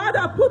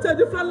 Father, put a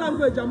different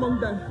language among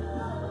them.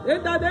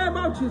 In the name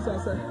of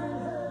Jesus.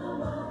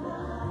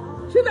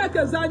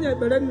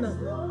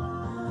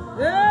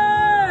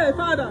 Hey,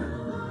 Father,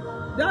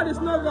 there is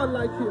no God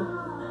like you.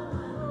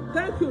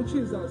 Thank you,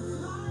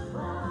 Jesus.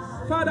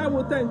 Father,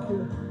 we thank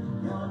you.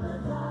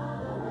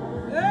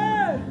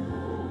 Hey,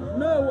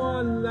 no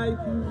one like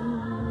you.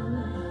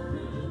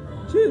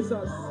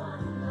 Jesus.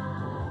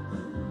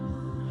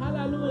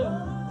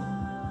 Hallelujah.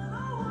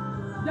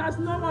 There's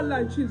no one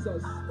like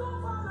Jesus.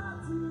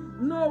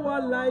 No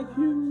one like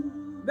you.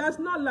 There's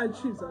not like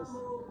Jesus.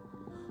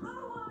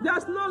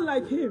 There's not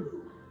like him.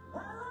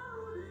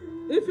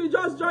 If you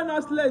just join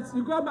us late,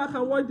 you go back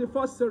and watch the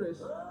first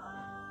series.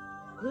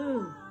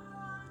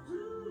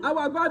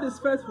 Our God is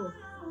faithful.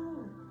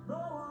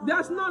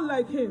 There's none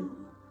like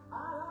him.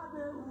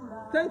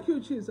 Thank you,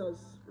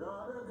 Jesus.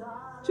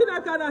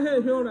 Chinakana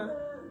he hura.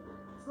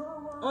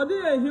 Odi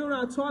he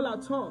hura at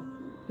all.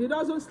 He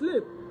doesn't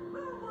sleep.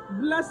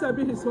 Blessed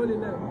be his holy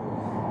name.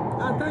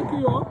 And thank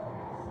you all.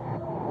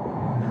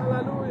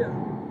 Hallelujah.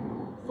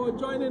 For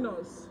joining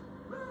us.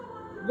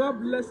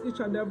 God bless each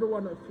and every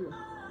one of you.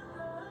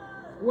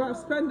 We have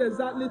spent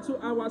exactly 2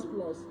 hours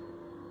plus.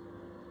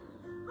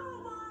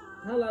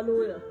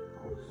 Hallelujah.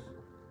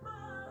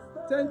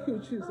 Thank you,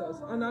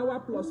 Jesus. An hour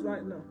plus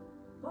right now.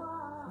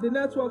 The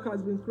network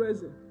has been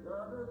crazy.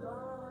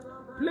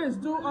 Please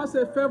do us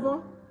a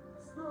favor.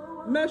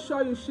 Make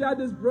sure you share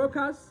this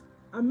broadcast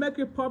and make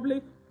it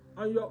public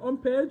on your own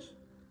page.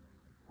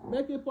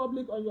 Make it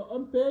public on your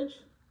own page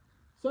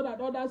so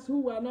that others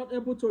who were not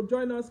able to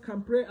join us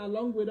can pray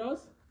along with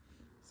us.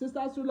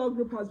 Sisters True Love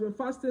Group has been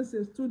fasting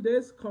since 2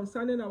 days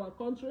concerning our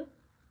country,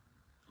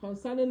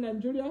 concerning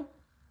Nigeria.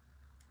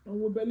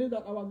 And we believe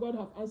that our God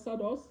has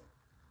answered us.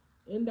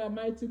 In the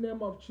mighty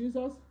name of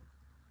Jesus,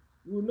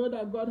 we know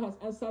that God has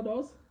answered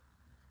us.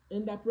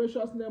 In the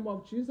precious name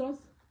of Jesus,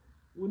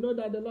 we know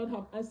that the Lord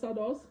has answered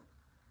us.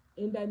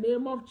 In the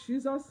name of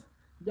Jesus,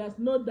 there's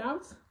no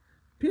doubt,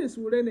 peace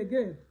will reign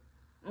again.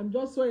 I'm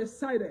just so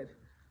excited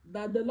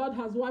that the Lord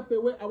has wiped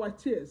away our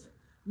tears.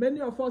 Many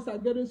of us are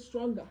getting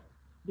stronger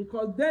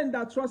because then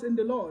that trust in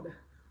the Lord,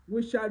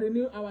 we shall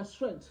renew our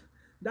strength.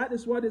 That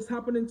is what is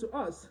happening to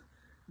us.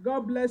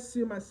 God bless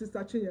you, my sister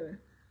Chinyere.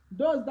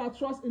 Those that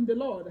trust in the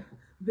Lord,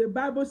 the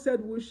Bible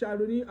said we shall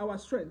renew our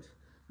strength.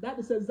 That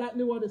is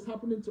exactly what is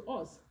happening to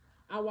us.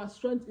 Our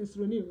strength is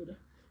renewed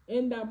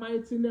in the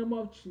mighty name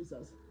of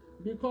Jesus.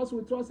 Because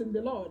we trust in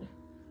the Lord,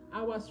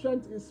 our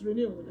strength is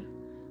renewed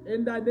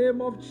in the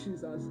name of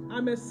Jesus.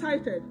 I'm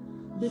excited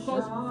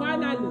because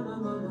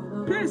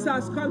finally, peace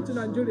has come to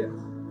Nigeria.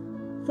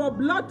 For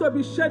blood to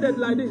be shedded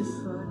like this,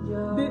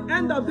 the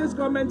end of this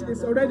government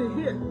is already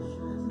here.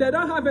 They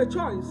don't have a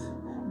choice.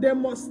 They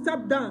must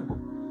step down.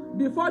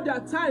 Before their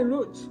time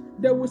reach,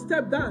 they will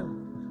step down.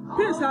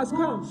 Peace has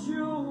come.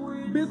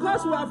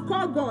 Because we have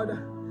called God.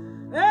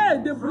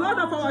 Hey, the blood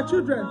of our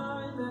children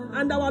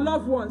and our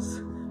loved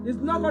ones is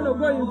not going to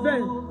go in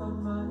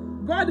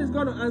vain. God is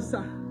going to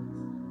answer.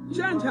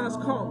 Change has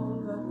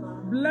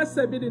come.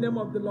 Blessed be the name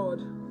of the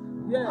Lord.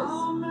 Yes.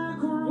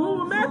 We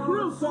will make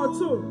room for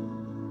two.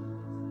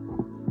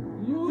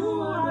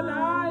 You and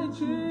I,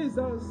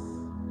 Jesus.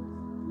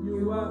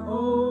 You are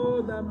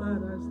all that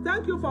matters.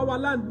 Thank you for our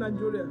land,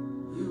 Nigeria.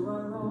 You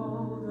are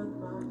all that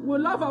matters. We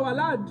love our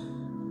land.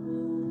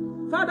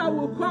 Father,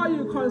 we'll call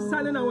you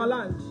concerning our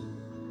land.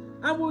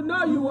 And we'll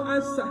know you will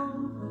answer.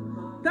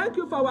 Thank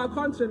you for our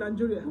country,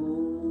 Nigeria.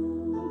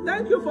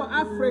 Thank you for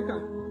Africa.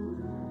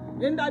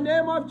 In the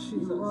name of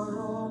Jesus.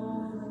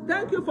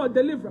 Thank you for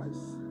deliverance.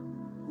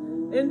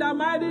 In the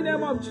mighty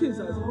name of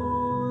Jesus.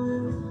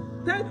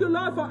 Thank you,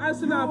 Lord, for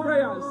answering our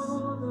prayers.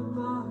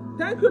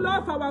 Thank you,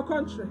 Lord, for our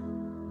country.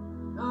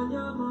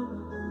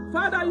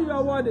 Father, you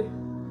are worthy.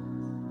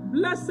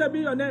 Blessed be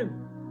your name.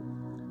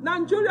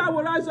 Nigeria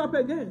will rise up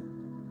again.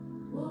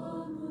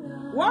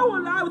 What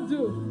will I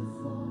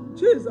do?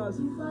 Jesus.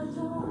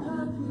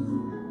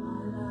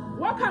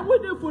 What can we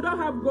do if we don't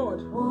have God?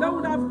 They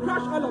would have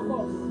crushed all of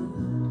us.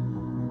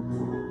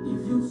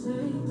 If you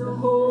say the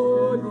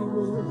Holy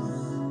Ghost.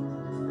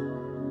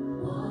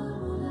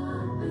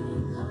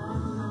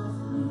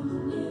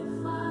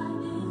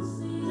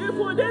 If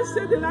we didn't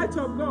see the light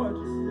of God,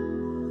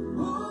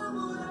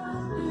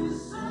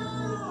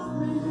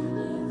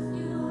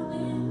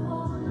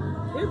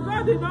 if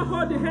God did not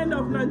hold the hand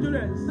of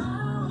Nigerians,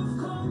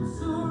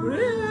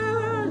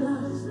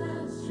 realize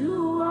that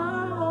you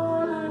are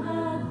all I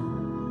have.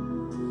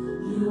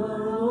 you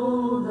are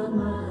all that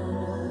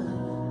matters.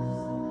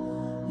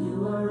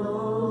 You are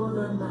all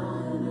that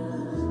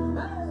matters.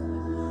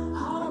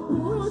 I'll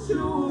put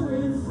you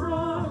in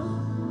front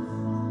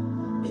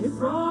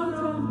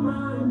of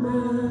my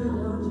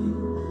melody.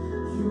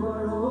 You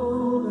are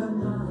all that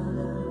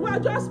matters. We are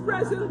just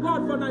praising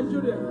God for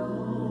Nigeria.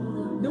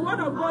 The word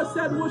of God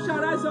said we shall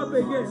rise up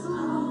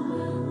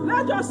again.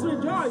 Let us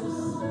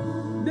rejoice.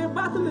 The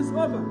battle is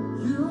over.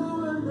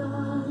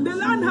 The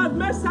land has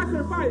made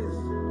sacrifice.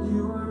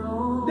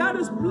 There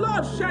is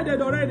blood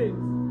shedded already.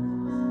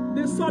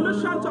 The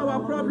solution to our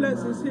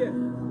problems is here.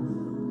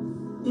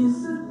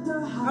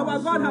 Our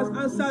God has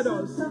answered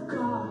us.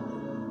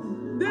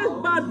 This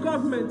bad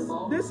government,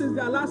 this is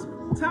their last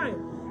time.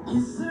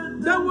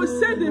 They will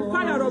see the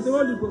fire of the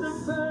Holy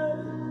Ghost.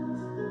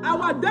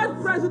 Our dead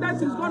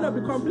president is going to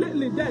be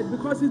completely dead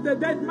because he's a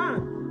dead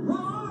man.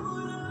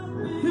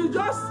 He's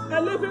just a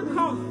living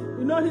corpse.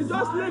 You know, he's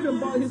just living,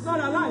 but he's not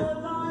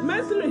alive.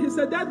 Mentally, he's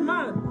a dead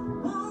man.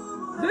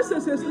 This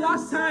is his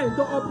last time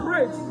to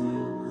operate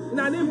in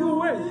an evil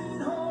way.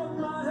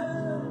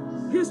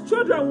 His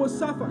children will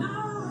suffer.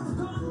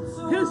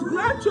 His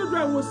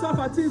grandchildren will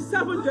suffer till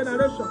 7th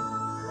generation.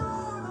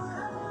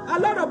 A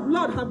lot of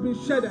blood have been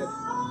shedded.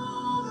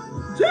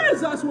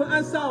 Jesus will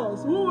answer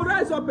us. We will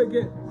rise up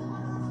again.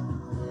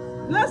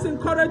 Let's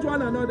encourage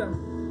one another.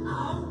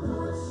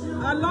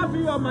 I love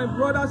you all, my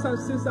brothers and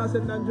sisters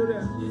in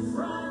Nigeria.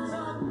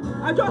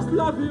 I just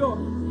love you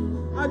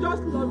all. I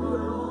just love you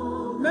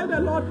all. May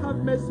the Lord have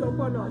mercy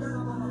upon us.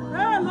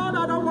 Hey, Lord,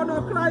 I don't want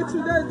to cry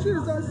today,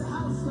 Jesus.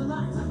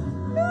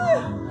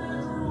 Hey.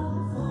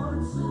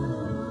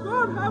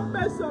 God, have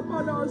mercy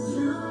upon us.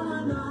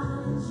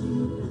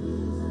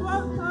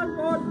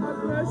 God,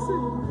 have mercy.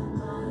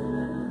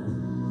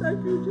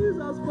 Thank you,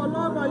 Jesus, for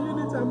love and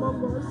unity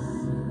among us.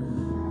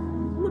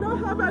 We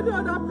don't have any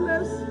other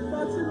place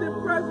but in the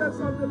presence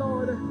of the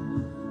Lord.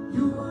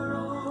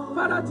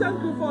 Father,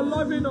 thank you for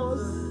loving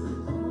us.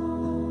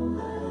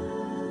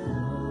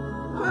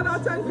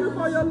 Father, thank you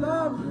for your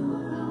love.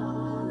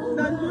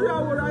 Nigeria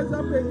will rise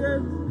up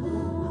again.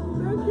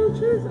 Thank you,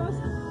 Jesus.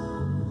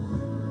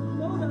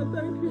 Lord, I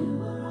thank you.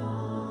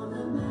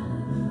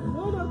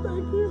 Lord, I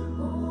thank you.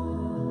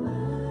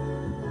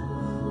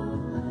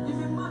 If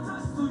it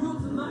matters to you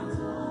tonight,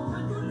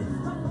 can you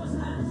lift up those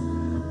hands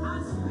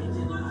and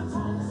speak in other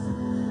tongues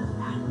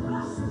and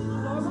blast in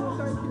other Lord, we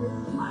thank tongues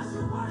you. as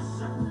you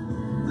worship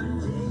the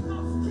King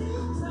of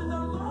Kings and the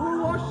Lord We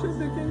worship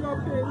the King of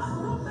Kings.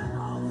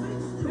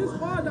 His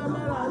word that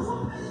matters.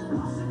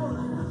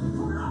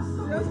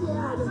 Yes,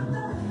 Lord.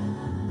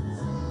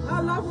 I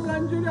love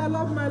Nigeria, I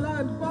love my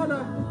land.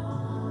 Father,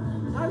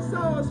 answer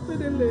us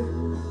speedily.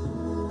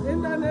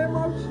 In the name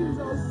of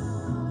Jesus.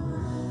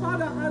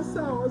 Father,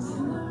 answer us.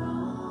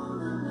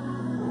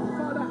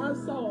 Father,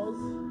 answer us.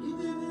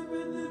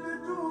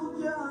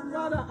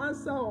 Father,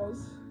 answer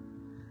us.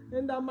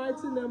 In the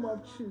mighty name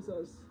of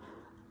Jesus.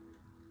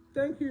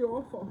 Thank you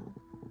all for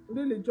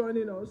really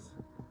joining us.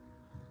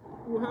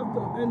 We have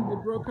to end the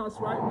broadcast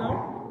right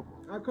now.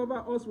 I cover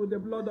us with the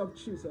blood of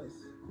Jesus.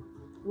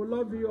 We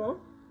love you all.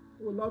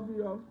 We love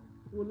you all.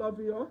 We love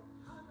you all.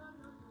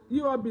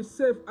 You all be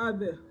safe out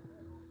there.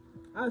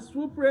 As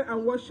we pray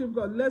and worship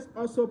God, let's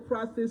also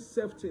practice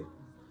safety.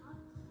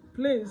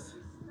 Please,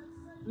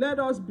 let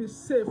us be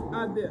safe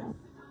out there.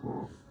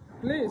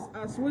 Please,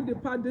 as we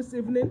depart this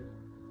evening,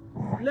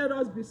 let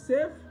us be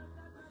safe.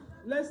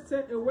 Let's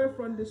stay away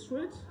from the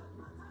street.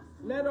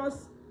 Let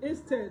us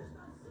instead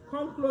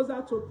come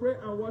closer to pray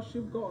and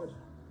worship God.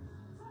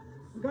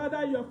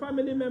 Gather your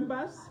family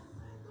members.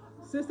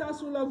 Sisters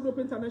Who Love Group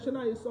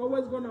International is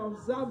always going to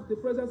observe the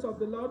presence of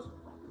the Lord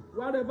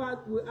wherever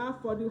we are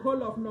for the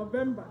whole of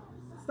November.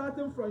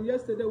 Starting from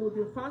yesterday, we'll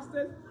be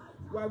fasting.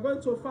 We are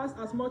going to fast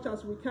as much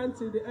as we can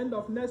till the end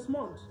of next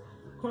month.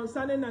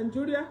 Concerning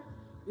Nigeria,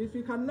 If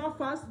you cannot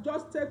fast,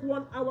 just take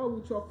 1 hour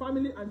with your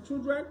family and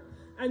children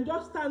and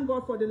just thank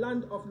God for the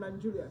land of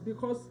Nigeria,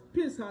 because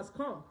peace has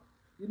come.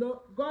 You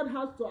know, God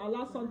has to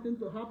allow something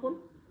to happen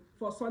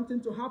for something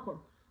to happen.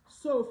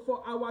 So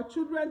for our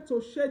children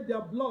to shed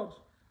their blood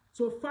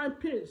to find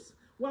peace,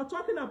 we are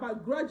talking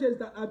about grudges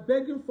that are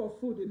begging for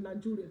food in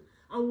Nigeria,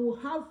 and we'll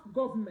have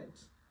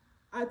government.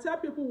 I tell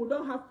people we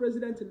don't have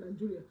president in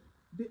Nigeria.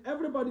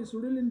 Everybody is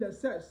ruling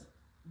themselves.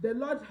 The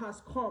Lord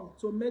has come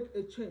to make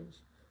a change.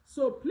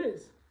 So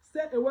please,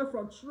 stay away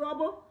from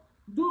trouble.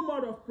 Do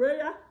more of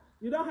prayer.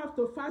 You don't have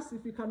to fast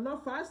if you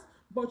cannot fast,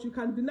 but you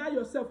can deny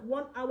yourself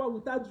 1 hour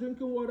without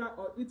drinking water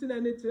or eating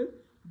anything.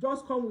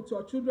 Just come with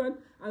your children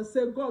and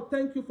say, God,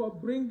 thank you for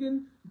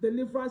bringing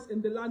deliverance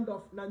in the land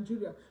of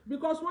Nigeria.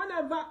 Because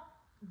whenever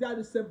there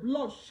is a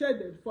blood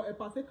shedded for a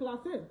particular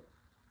thing,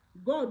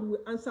 God will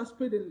answer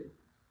speedily.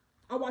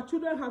 Our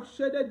children have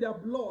shedded their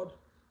blood.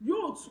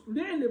 Youths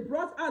really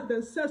brought out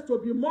themselves to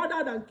be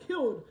murdered and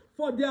killed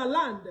for their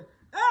land.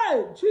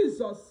 Hey,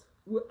 Jesus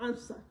will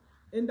answer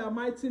in the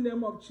mighty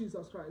name of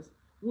Jesus Christ.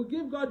 We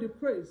give God the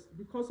praise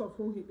because of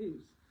who he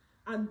is.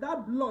 And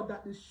that blood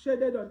that is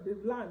shedded on the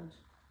land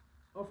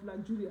of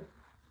Nigeria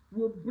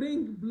will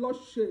bring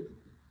bloodshed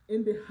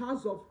in the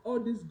hearts of all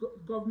these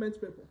government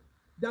people.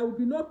 There will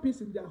be no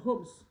peace in their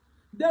homes.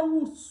 They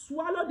will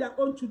swallow their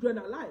own children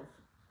alive,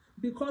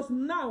 because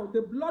now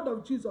the blood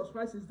of Jesus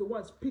Christ is the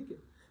one speaking.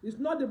 It's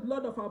not the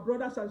blood of our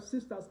brothers and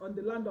sisters on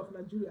the land of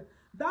Nigeria.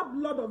 That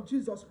blood of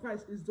Jesus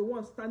Christ is the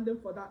one standing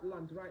for that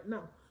land right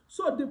now.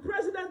 So the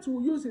president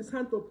will use his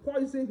hand to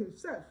poison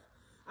himself.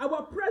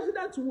 Our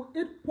president will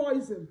eat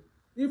poison.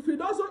 If he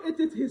doesn't eat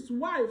it, his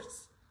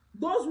wives,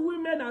 those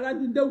women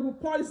around him, they will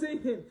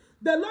poison him.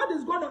 The Lord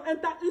is going to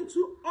enter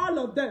into all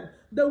of them.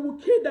 They will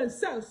kill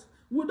themselves.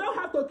 We don't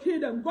have to kill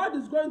them. God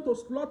is going to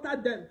slaughter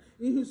them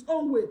in his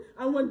own way.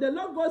 And when the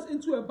Lord goes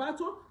into a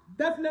battle,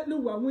 definitely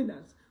we are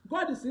winners.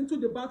 God is into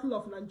the battle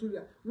of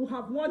Nigeria. We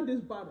have won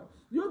this battle.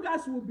 You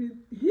guys will be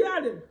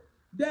hearing.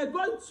 They're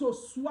going to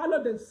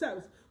swallow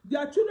themselves.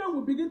 Their children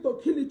will begin to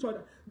kill each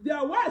other.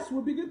 Their wives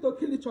will begin to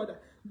kill each other.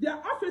 Their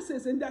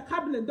officers in their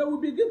cabinet, they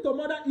will begin to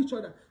murder each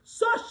other.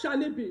 So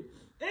shall it be.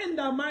 In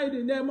the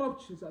mighty name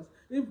of Jesus.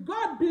 If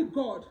God be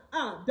God,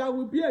 there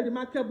will be a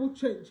remarkable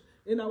change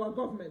in our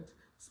government.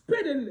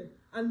 Speedily,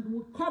 and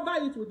we'll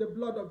cover it with the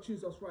blood of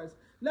Jesus Christ.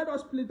 Let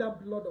us plead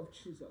that blood of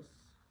Jesus.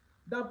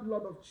 That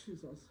blood of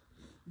Jesus.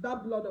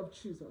 That blood of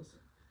Jesus.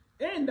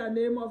 In the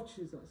name of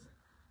Jesus.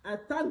 I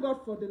thank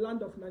God for the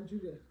land of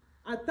Nigeria.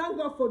 I thank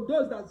God for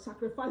those that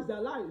sacrificed their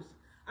lives.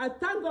 I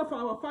thank God for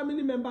our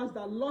family members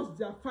that lost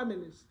their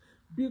families,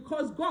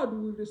 because God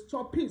will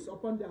restore peace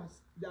upon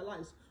their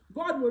lives.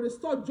 God will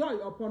restore joy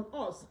upon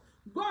us.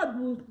 God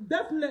will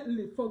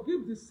definitely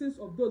forgive the sins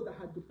of those that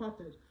had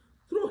departed.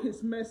 Through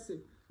his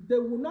mercy, they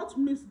will not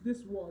miss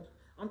this world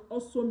and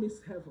also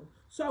miss heaven.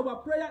 So our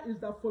prayer is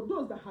that for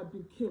those that have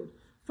been killed,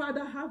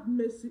 Father, have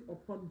mercy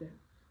upon them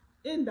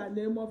in the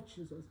name of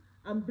Jesus,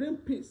 and bring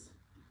peace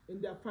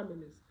in their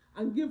families,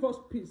 and give us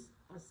peace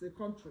as a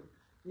country.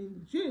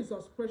 In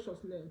Jesus'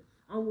 precious name.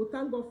 And we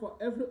thank God for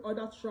every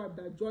other tribe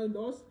that joined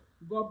us.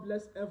 God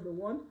bless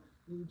everyone.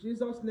 In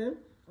Jesus' name.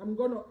 I'm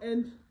going to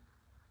end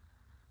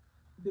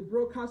the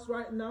broadcast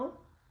right now.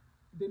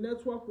 The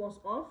network was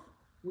off.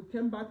 We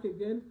came back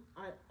again.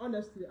 I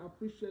honestly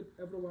appreciate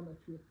every one of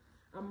you.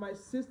 And my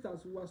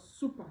sisters were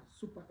super,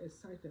 super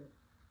excited.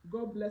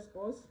 God bless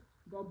us.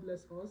 God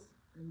bless us.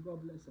 And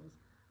God bless us.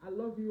 I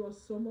love you all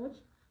so much.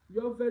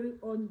 Your very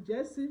own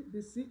Jessie, the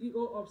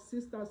CEO of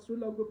Sisters True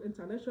Love Group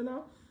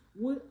International.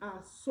 We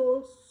are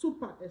so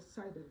super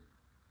excited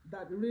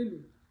that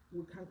really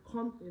we can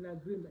come in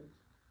agreement.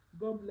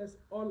 God bless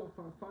all of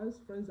our fans,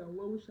 friends, and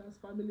well-wishers,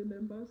 family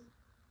members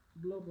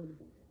globally.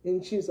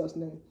 In Jesus'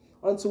 name.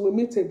 Until we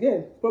meet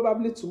again,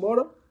 probably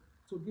tomorrow,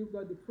 to give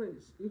God the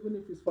praise, even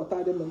if it's for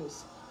 30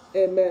 minutes.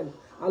 Amen.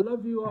 I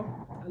love you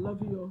all. I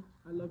love you all.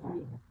 I love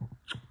you all.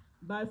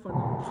 Bye for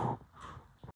now.